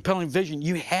in a compelling vision,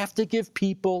 you have to give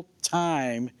people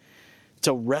time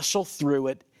to wrestle through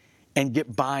it and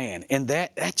get buy-in. And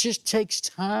that just takes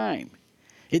time.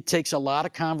 It takes a lot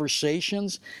of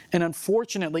conversations, and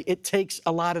unfortunately, it takes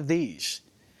a lot of these.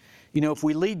 If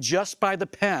we lead just by the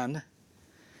pen,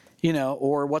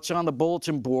 or what's on the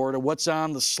bulletin board or what's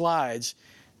on the slides,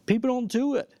 people don't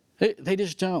do it. They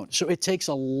just don't. So it takes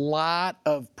a lot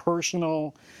of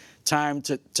personal time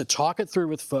to talk it through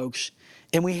with folks,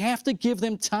 and we have to give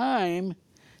them time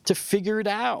to figure it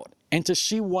out and to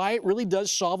see why it really does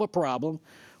solve a problem,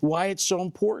 why it's so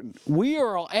important. We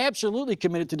are all absolutely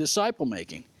committed to disciple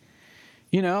making.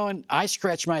 And I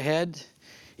scratch my head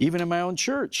even in my own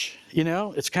church.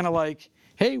 It's kind of like,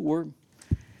 hey,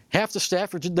 half the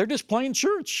staff they're just playing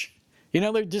church.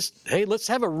 They're just, hey, let's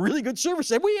have a really good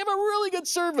service. And we have a really good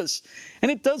service.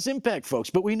 And it does impact folks.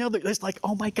 But we know that it's like,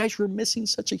 oh my gosh, we're missing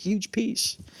such a huge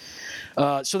piece.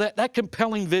 So that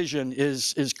compelling vision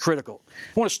is critical.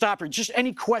 I want to stop here. Just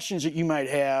any questions that you might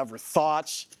have or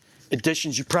thoughts,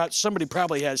 additions. Somebody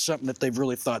probably has something that they've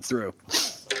really thought through.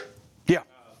 Yeah.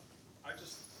 I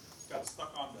just got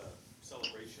stuck on the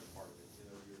celebration part of it,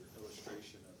 your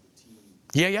illustration of the team.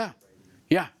 Yeah.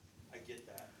 I get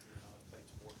that, I play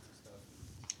sports and stuff.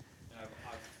 And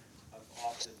I've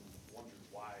often wondered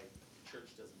why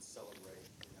church doesn't celebrate,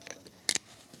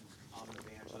 I'm an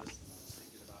evangelist, and I was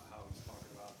thinking about how he's talking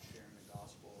about sharing the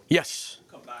gospel. Yes.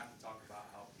 We'll come back and talk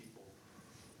about how people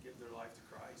give their life to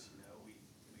Christ, we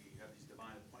have these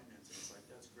divine appointments, and it's like,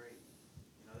 that's great.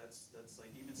 That's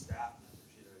like even staff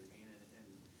members, you know what I mean? And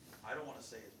I don't want to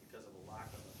say it's because of a lack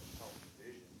of a compelling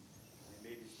vision.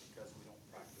 Maybe it's because we don't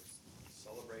practice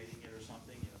celebrating it or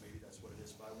something, maybe that's what it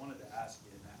is. But I wanted to ask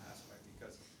you in that aspect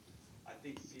because I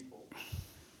think people,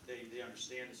 they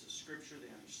understand this is scripture,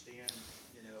 they understand,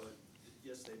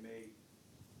 yes, they may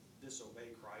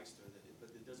disobey Christ, but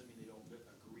it doesn't mean they don't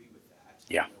agree with that.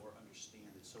 Yeah. Or understand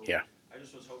it. So Yeah. I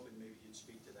just was hoping maybe you'd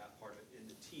speak to that part of it in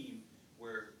the team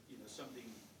where, something,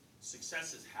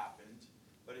 success has happened,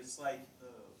 but it's like, oh,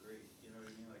 great, you know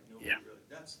what I mean? Like nobody really,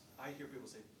 I hear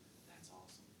people say, that's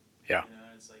awesome. Yeah.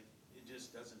 And it's like, it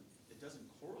doesn't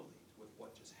correlate with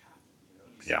what just happened,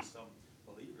 You Yeah. see some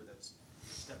believer that's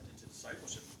stepped into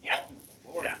discipleship, Yeah. walking with the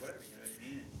Lord, Yeah. whatever, you know what I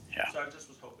mean? Yeah. So I just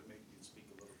was hoping maybe you'd speak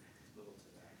a little to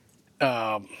that.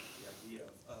 The idea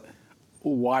of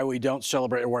Why we don't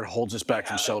celebrate, or what holds us back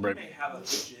from celebrating. We may have a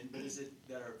vision, but is it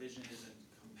that our vision isn't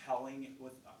compelling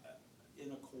with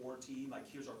in a core team? Like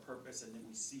here's our purpose, and then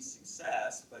we see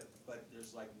success, but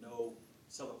there's like no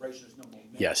celebration, there's no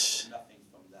momentum, Yes. there's nothing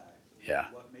from that.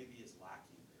 Yeah. What maybe is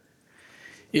lacking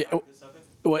there? Is it the practice of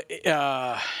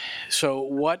it? So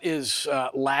what is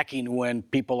lacking when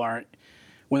people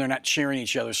when they're not cheering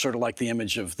each other? Sort of like the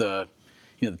image of the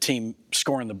team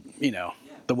scoring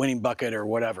the winning bucket or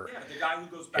whatever. Yeah, the guy who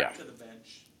goes back Yeah. to the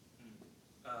bench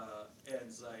and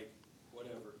is like,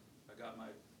 whatever, I got my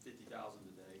 50,000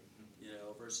 today,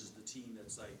 versus the team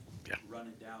that's like Yeah.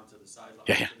 running down to the sideline,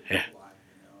 Yeah, to the yeah. goal line,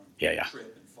 Yeah.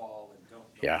 trip and fall and don't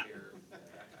Yeah. care, that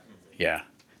kind of thing. Yeah.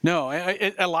 No,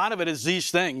 a lot of it is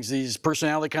these things, these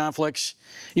personality conflicts.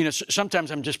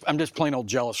 Sometimes I'm just plain old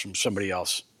jealous from somebody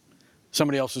else.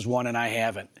 Somebody else has won and I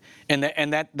haven't, and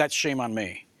that's shame on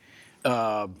me.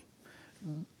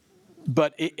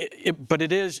 But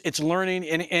it's learning,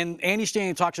 and Andy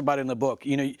Stanley talks about it in the book.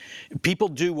 People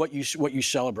do what you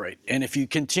celebrate, and if you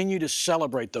continue to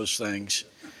celebrate those things,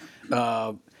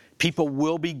 people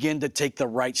will begin to take the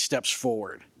right steps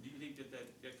forward. Do you think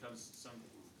that comes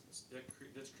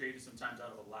that's created sometimes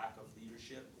out of a lack of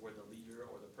leadership, where the leader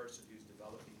or the person who's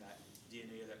developing that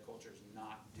DNA of that culture is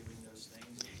not doing those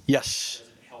things? Yes.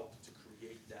 Doesn't help to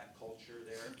create that culture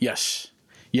there. Yes.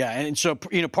 Yeah, and so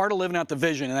part of living out the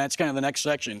vision, and that's kind of the next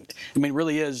section.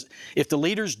 Really is if the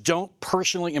leaders don't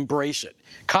personally embrace it.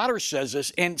 Cotter says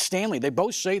this, and Stanley. They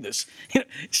both say this.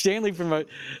 Stanley from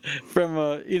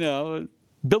a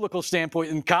biblical standpoint,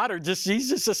 and Cotter he's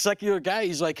just a secular guy.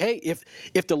 He's like, hey,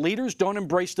 if the leaders don't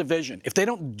embrace the vision, if they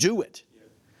don't do it,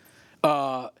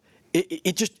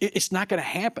 it's not going to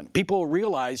happen. People will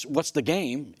realize what's the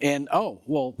game, and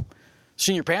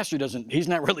senior pastor he's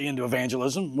not really into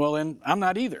evangelism. Well, then I'm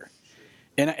not either.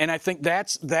 And I think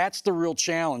that's the real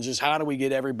challenge, is how do we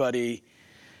get everybody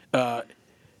to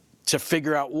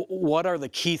figure out what are the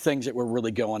key things that we're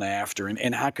really going after,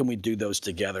 and how can we do those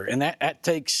together? And that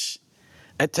takes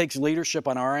leadership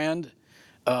on our end.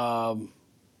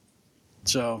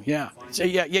 So yeah.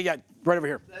 right over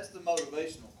here. That's the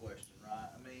motivational question, right?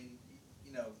 I mean,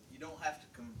 you know, you don't have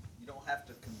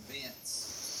to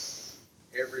convince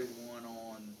everyone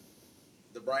on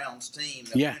the Browns team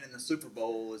that Yeah. winning the Super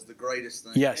Bowl is the greatest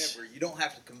thing Yes. ever. You don't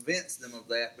have to convince them of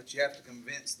that, but you have to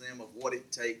convince them of what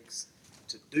it takes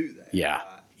to do that. Yeah.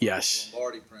 Right? Yes. The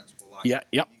Lombardi principle. Like, Yeah,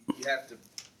 yep. You have to,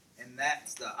 and I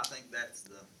think that's the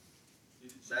Do you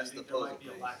That's think the there might puzzle be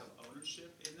a piece. lack of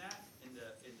ownership in that, in the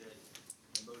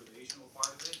motivational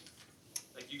part of it?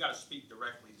 Like, you gotta speak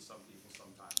directly to some people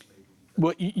sometimes, maybe.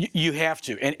 Well, you have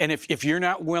to. And if you're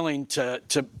not willing to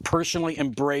personally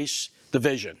embrace the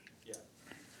vision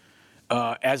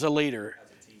Yeah, as a leader,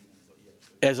 as a team,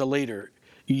 yeah. as a leader,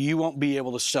 you won't be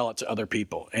able to sell it to other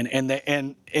people. And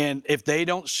if they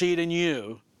don't see it in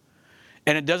you,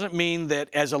 and it doesn't mean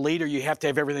that as a leader you have to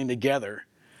have everything together,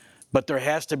 but there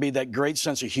has to be that great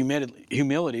sense of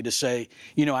humility to say,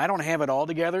 you know, I don't have it all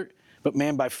together, but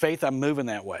man, by faith I'm moving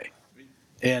that way.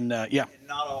 And yeah. And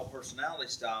not all personality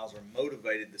styles are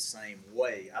motivated the same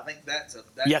way. I think that's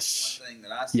Yes. one thing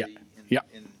that I see Yeah.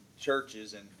 in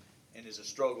churches and is a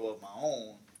struggle of my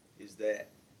own, is that,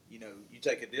 you know, you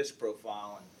take a disc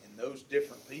profile and those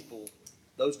different people,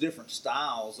 those different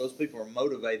styles, those people are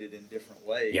motivated in different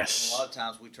ways. Yes. And a lot of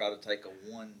times we try to take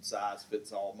a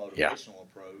one-size-fits-all motivational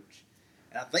approach.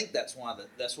 And I think that's why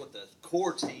that's what the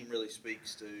core team really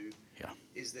speaks to,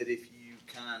 is that if you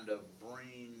kind of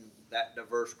bring that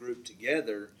diverse group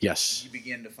together, Yes. you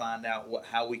begin to find out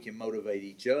how we can motivate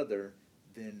each other,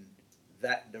 then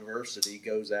that diversity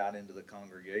goes out into the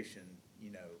congregation,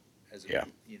 you know, as a,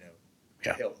 you know,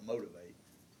 to help motivate.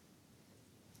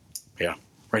 Yeah,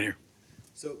 right here.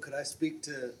 So could I speak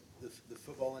to the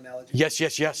football analogy? Yes.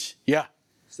 Yeah.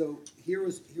 So here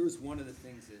was one of the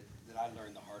things that I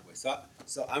learned the hard way.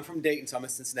 So I'm from Dayton, so I'm a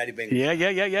Cincinnati Bengals.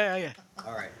 Yeah.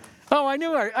 All right. Oh, I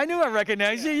knew I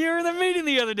recognized you. You were in the meeting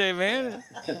the other day, man.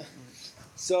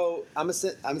 So I'm a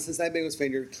Cincinnati Bengals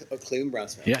fan. You're a Cleveland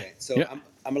Browns fan. Yeah. Okay? So Yeah.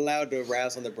 I'm allowed to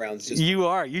razz on the Browns. You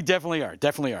are. You definitely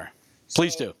are.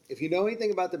 Please do. If you know anything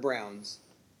about the Browns,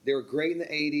 they were great in the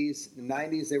 80s. The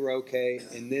 90s, they were okay.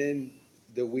 And then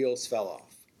the wheels fell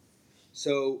off.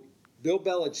 So Bill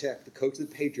Belichick, the coach of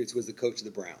the Patriots, was the coach of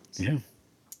the Browns. Yeah.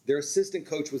 Their assistant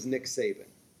coach was Nick Saban.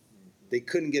 They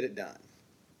couldn't get it done.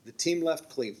 The team left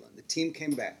Cleveland. The team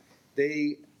came back.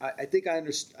 I think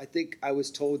I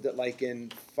was told that like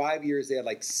in 5 years they had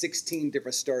like 16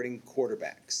 different starting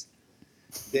quarterbacks.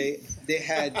 They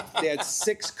had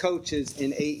 6 coaches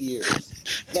in 8 years.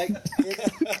 Like,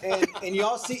 and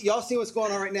y'all see what's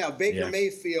going on right now. Baker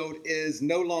Mayfield is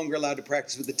no longer allowed to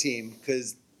practice with the team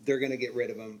because they're going to get rid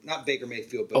of him. Not Baker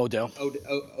Mayfield, but Odell.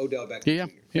 Odell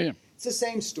Beckham. Yeah. It's the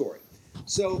same story.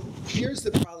 So here's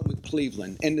the problem with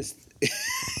Cleveland, and this,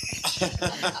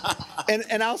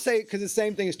 and I'll say because the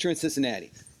same thing is true in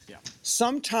Cincinnati. Yeah.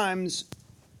 Sometimes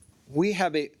we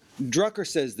have Drucker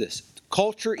says this: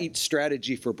 culture eats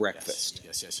strategy for breakfast.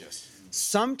 Yes.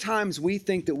 Sometimes we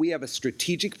think that we have a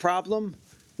strategic problem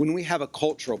when we have a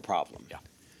cultural problem. Yeah.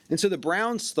 And so the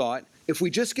Browns thought, if we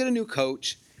just get a new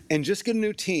coach and just get a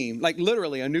new team, like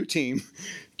literally a new team,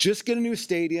 just get a new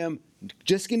stadium,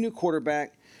 just get a new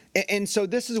quarterback. And so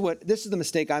this is the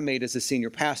mistake I made as a senior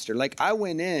pastor. Like I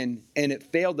went in and it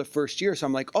failed the first year. So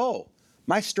I'm like, oh,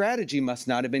 my strategy must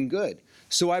not have been good.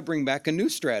 So I bring back a new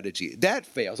strategy. That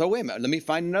fails. Oh, wait a minute. Let me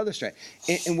find another strategy.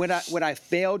 And what I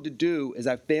failed to do is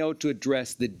I failed to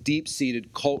address the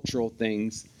deep-seated cultural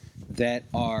things that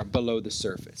are below the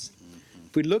surface.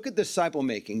 If we look at disciple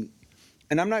making,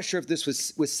 and I'm not sure if this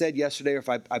was said yesterday or if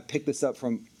I picked this up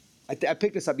from, I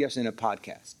picked this up yesterday in a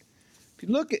podcast. If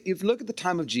you look at the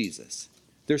time of Jesus,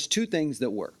 there's 2 things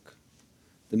that work: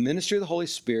 the ministry of the Holy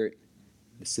Spirit,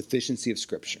 the sufficiency of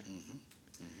Scripture.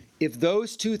 If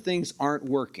those 2 things aren't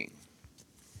working,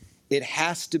 it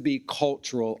has to be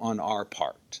cultural on our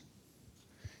part.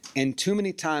 And too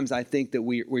many times I think that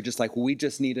we're just like, well, we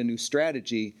just need a new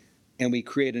strategy, and we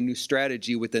create a new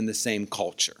strategy within the same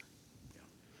culture.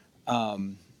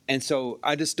 And so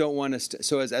I just don't want us to,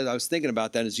 so as I was thinking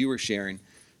about that, as you were sharing,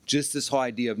 just this whole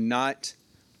idea of not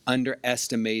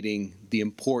underestimating the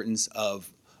importance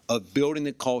of building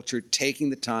the culture, taking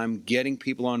the time, getting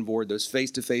people on board, those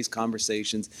face-to-face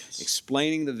conversations,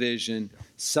 explaining the vision,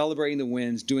 celebrating the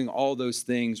wins, doing all those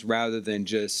things rather than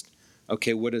just,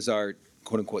 okay, what is our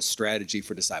quote-unquote strategy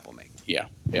for disciple making? Yeah.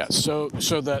 So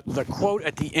the quote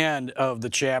at the end of the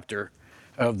chapter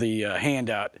of the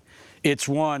handout, it's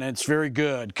very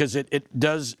good because it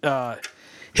does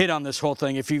hit on this whole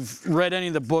thing. If you've read any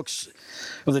of the books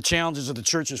of the challenges that the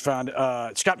church has found,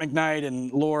 Scott McKnight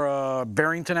and Laura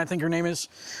Barrington, I think her name is,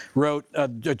 wrote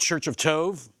A Church of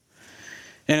Tove.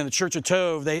 And in the Church of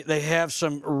Tove, they have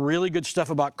some really good stuff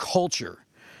about culture.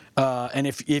 And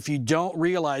if you don't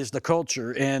realize the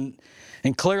culture, and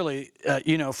clearly,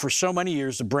 for so many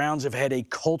years, the Browns have had a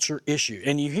culture issue.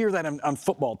 And you hear that on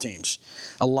football teams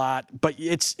a lot, but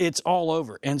it's all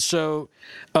over. And so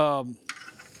let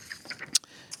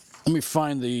me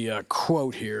find the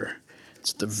quote here.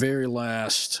 It's the very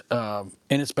last, and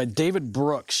it's by David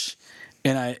Brooks.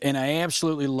 And I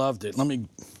absolutely loved it.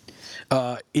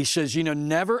 He says,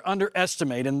 never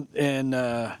underestimate, and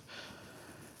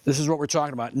this is what we're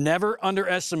talking about, never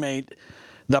underestimate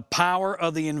the power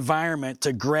of the environment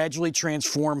to gradually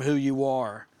transform who you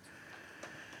are.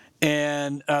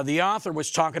 And the author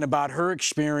was talking about her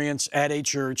experience at a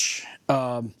church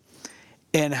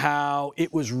and how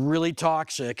it was really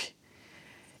toxic.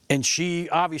 And she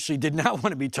obviously did not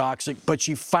want to be toxic, but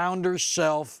she found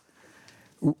herself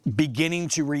beginning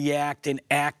to react and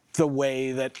act the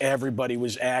way that everybody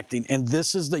was acting. And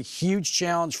this is the huge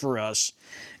challenge for us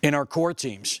in our core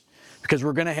teams, because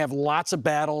we're going to have lots of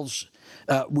battles.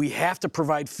 We have to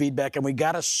provide feedback, and we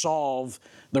got to solve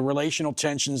the relational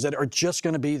tensions that are just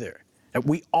going to be there.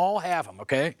 We all have them,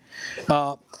 okay?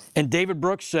 And David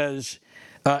Brooks says,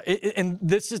 and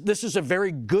this is a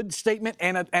very good statement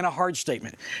and a hard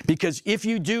statement, because if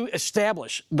you do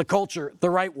establish the culture the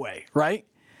right way, right?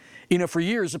 For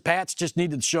years, the Pats just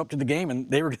needed to show up to the game,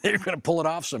 and they were going to pull it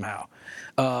off somehow.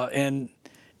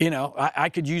 I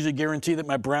could usually guarantee that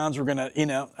my Browns were going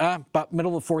to, about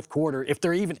middle of the fourth quarter, if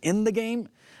they're even in the game,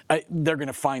 they're going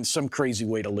to find some crazy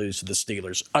way to lose to the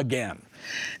Steelers again.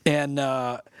 And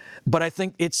but I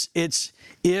think it's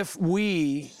if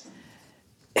we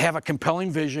have a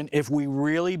compelling vision, if we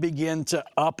really begin to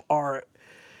up our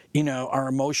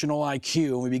emotional IQ,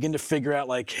 and we begin to figure out,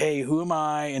 like, hey, who am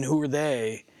I and who are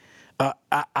they?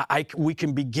 We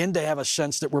can begin to have a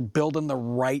sense that we're building the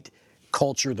right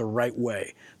culture the right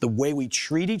way. The way we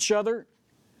treat each other,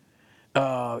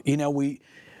 we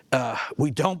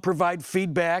don't provide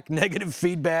feedback, negative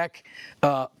feedback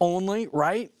only,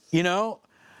 right? What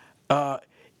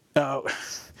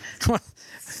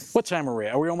time are we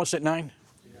at? Are we almost at 9?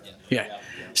 Yeah.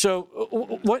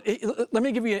 So let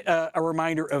me give you a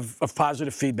reminder of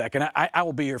positive feedback, and I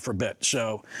will be here for a bit.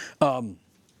 So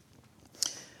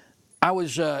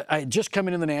I had just come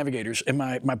into the Navigators, and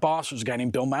my boss was a guy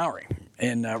named Bill Mowry,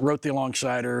 and wrote the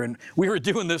alongside her, and we were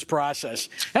doing this process.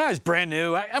 And I was brand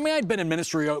new. I'd been in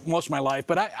ministry most of my life,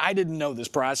 but I didn't know this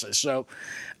process. So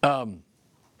I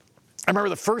remember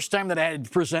the first time that I had to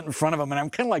present in front of him, and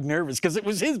I'm kind of like nervous because it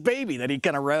was his baby that he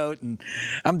kind of wrote, and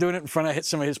I'm doing it in front of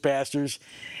some of his pastors.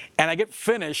 And I get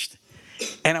finished,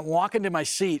 and I'm walking to my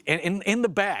seat, and in the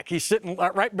back, he's sitting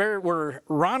right there where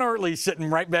Ron Artley's sitting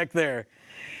right back there.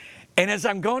 And as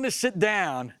I'm going to sit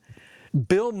down,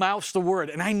 Bill mouths the word,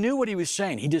 and I knew what he was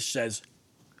saying. He just says,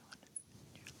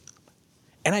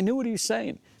 and I knew what he was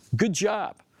saying. Good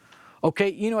job.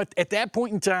 Okay, at that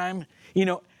point in time,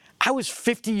 I was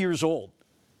 50 years old.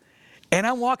 And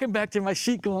I'm walking back to my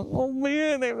seat going, oh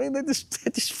man, that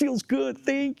just feels good.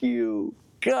 Thank you.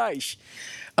 Gosh.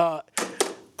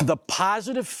 The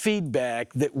positive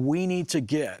feedback that we need to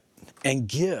get and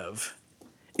give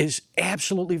is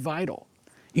absolutely vital.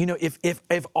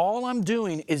 If all I'm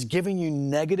doing is giving you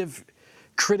negative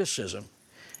criticism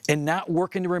and not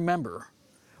working to remember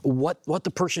what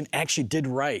the person actually did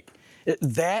right,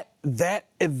 that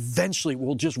eventually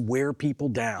will just wear people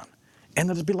down. And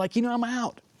they'll just be like, I'm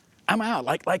out.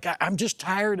 I'm just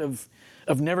tired of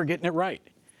never getting it right.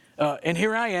 And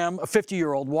here I am, a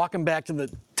 50-year-old, walking back to the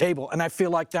table, and I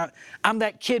feel like I'm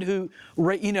that kid who,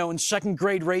 in second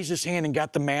grade raised his hand and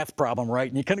got the math problem right,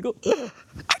 and you kind of go,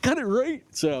 I got it right.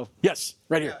 So, yes,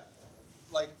 right here.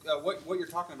 Like what you're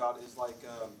talking about is like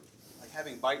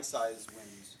having bite-sized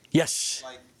wins. Yes.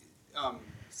 Like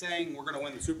saying we're going to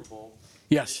win the Super Bowl.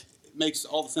 Yes. It makes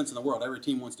all the sense in the world. Every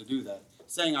team wants to do that.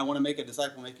 Saying I want to make a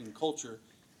disciple-making culture,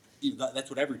 that's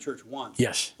what every church wants.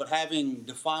 Yes. But having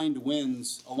defined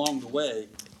wins along the way,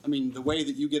 the way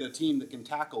that you get a team that can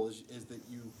tackle is that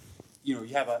you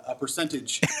have a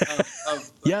percentage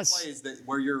of yes. plays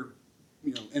where you're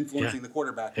influencing the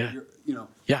quarterback.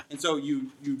 Yeah. And so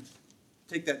you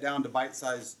take that down to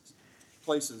bite-sized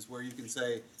places where you can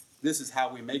say, this is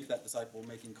how we make that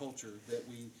disciple-making culture, that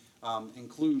we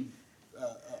include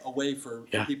a way for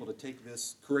people to take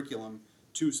this curriculum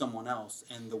to someone else,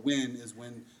 and the win is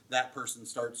when that person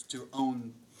starts to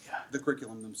own the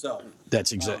curriculum themselves.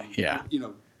 That's exactly,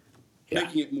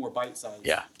 making it more bite-sized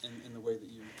in the way that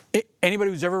you...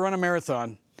 Anybody who's ever run a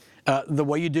marathon, the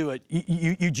way you do it,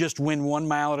 you just win 1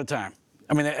 mile at a time.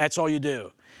 That's all you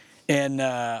do. And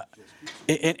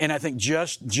I think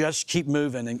just keep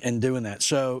moving and doing that.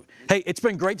 So, hey, it's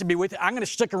been great to be with you. I'm going to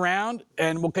stick around,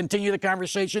 and we'll continue the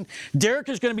conversation. Derek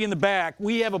is going to be in the back.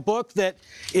 We have a book that,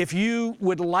 if you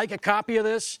would like a copy of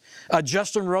this,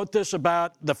 Justin wrote this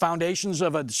about the foundations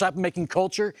of a disciple-making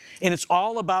culture, and it's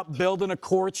all about building a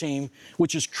core team,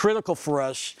 which is critical for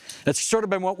us. That's sort of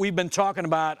been what we've been talking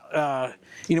about,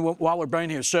 while we're being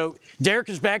here. So Derek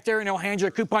is back there, and he'll hand you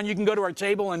a coupon. You can go to our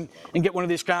table and get one of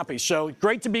these copies. So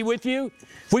great to be with you.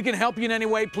 If we can help you in any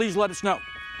way, please let us know.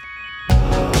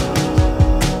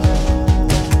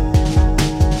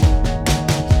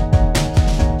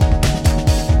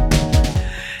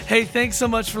 Hey, thanks so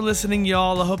much for listening,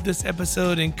 y'all. I hope this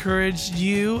episode encouraged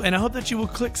you, and I hope that you will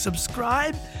click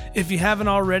subscribe if you haven't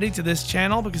already to this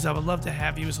channel, because I would love to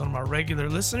have you as one of my regular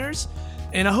listeners.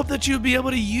 And I hope that you'll be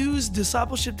able to use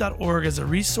discipleship.org as a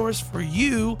resource for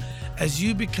you as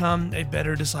you become a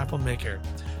better disciple maker.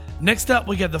 Next up,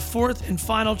 we got the fourth and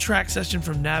final track session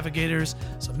from Navigators,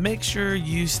 so make sure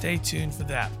you stay tuned for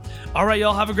that. All right,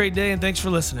 y'all, have a great day, and thanks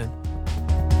for listening.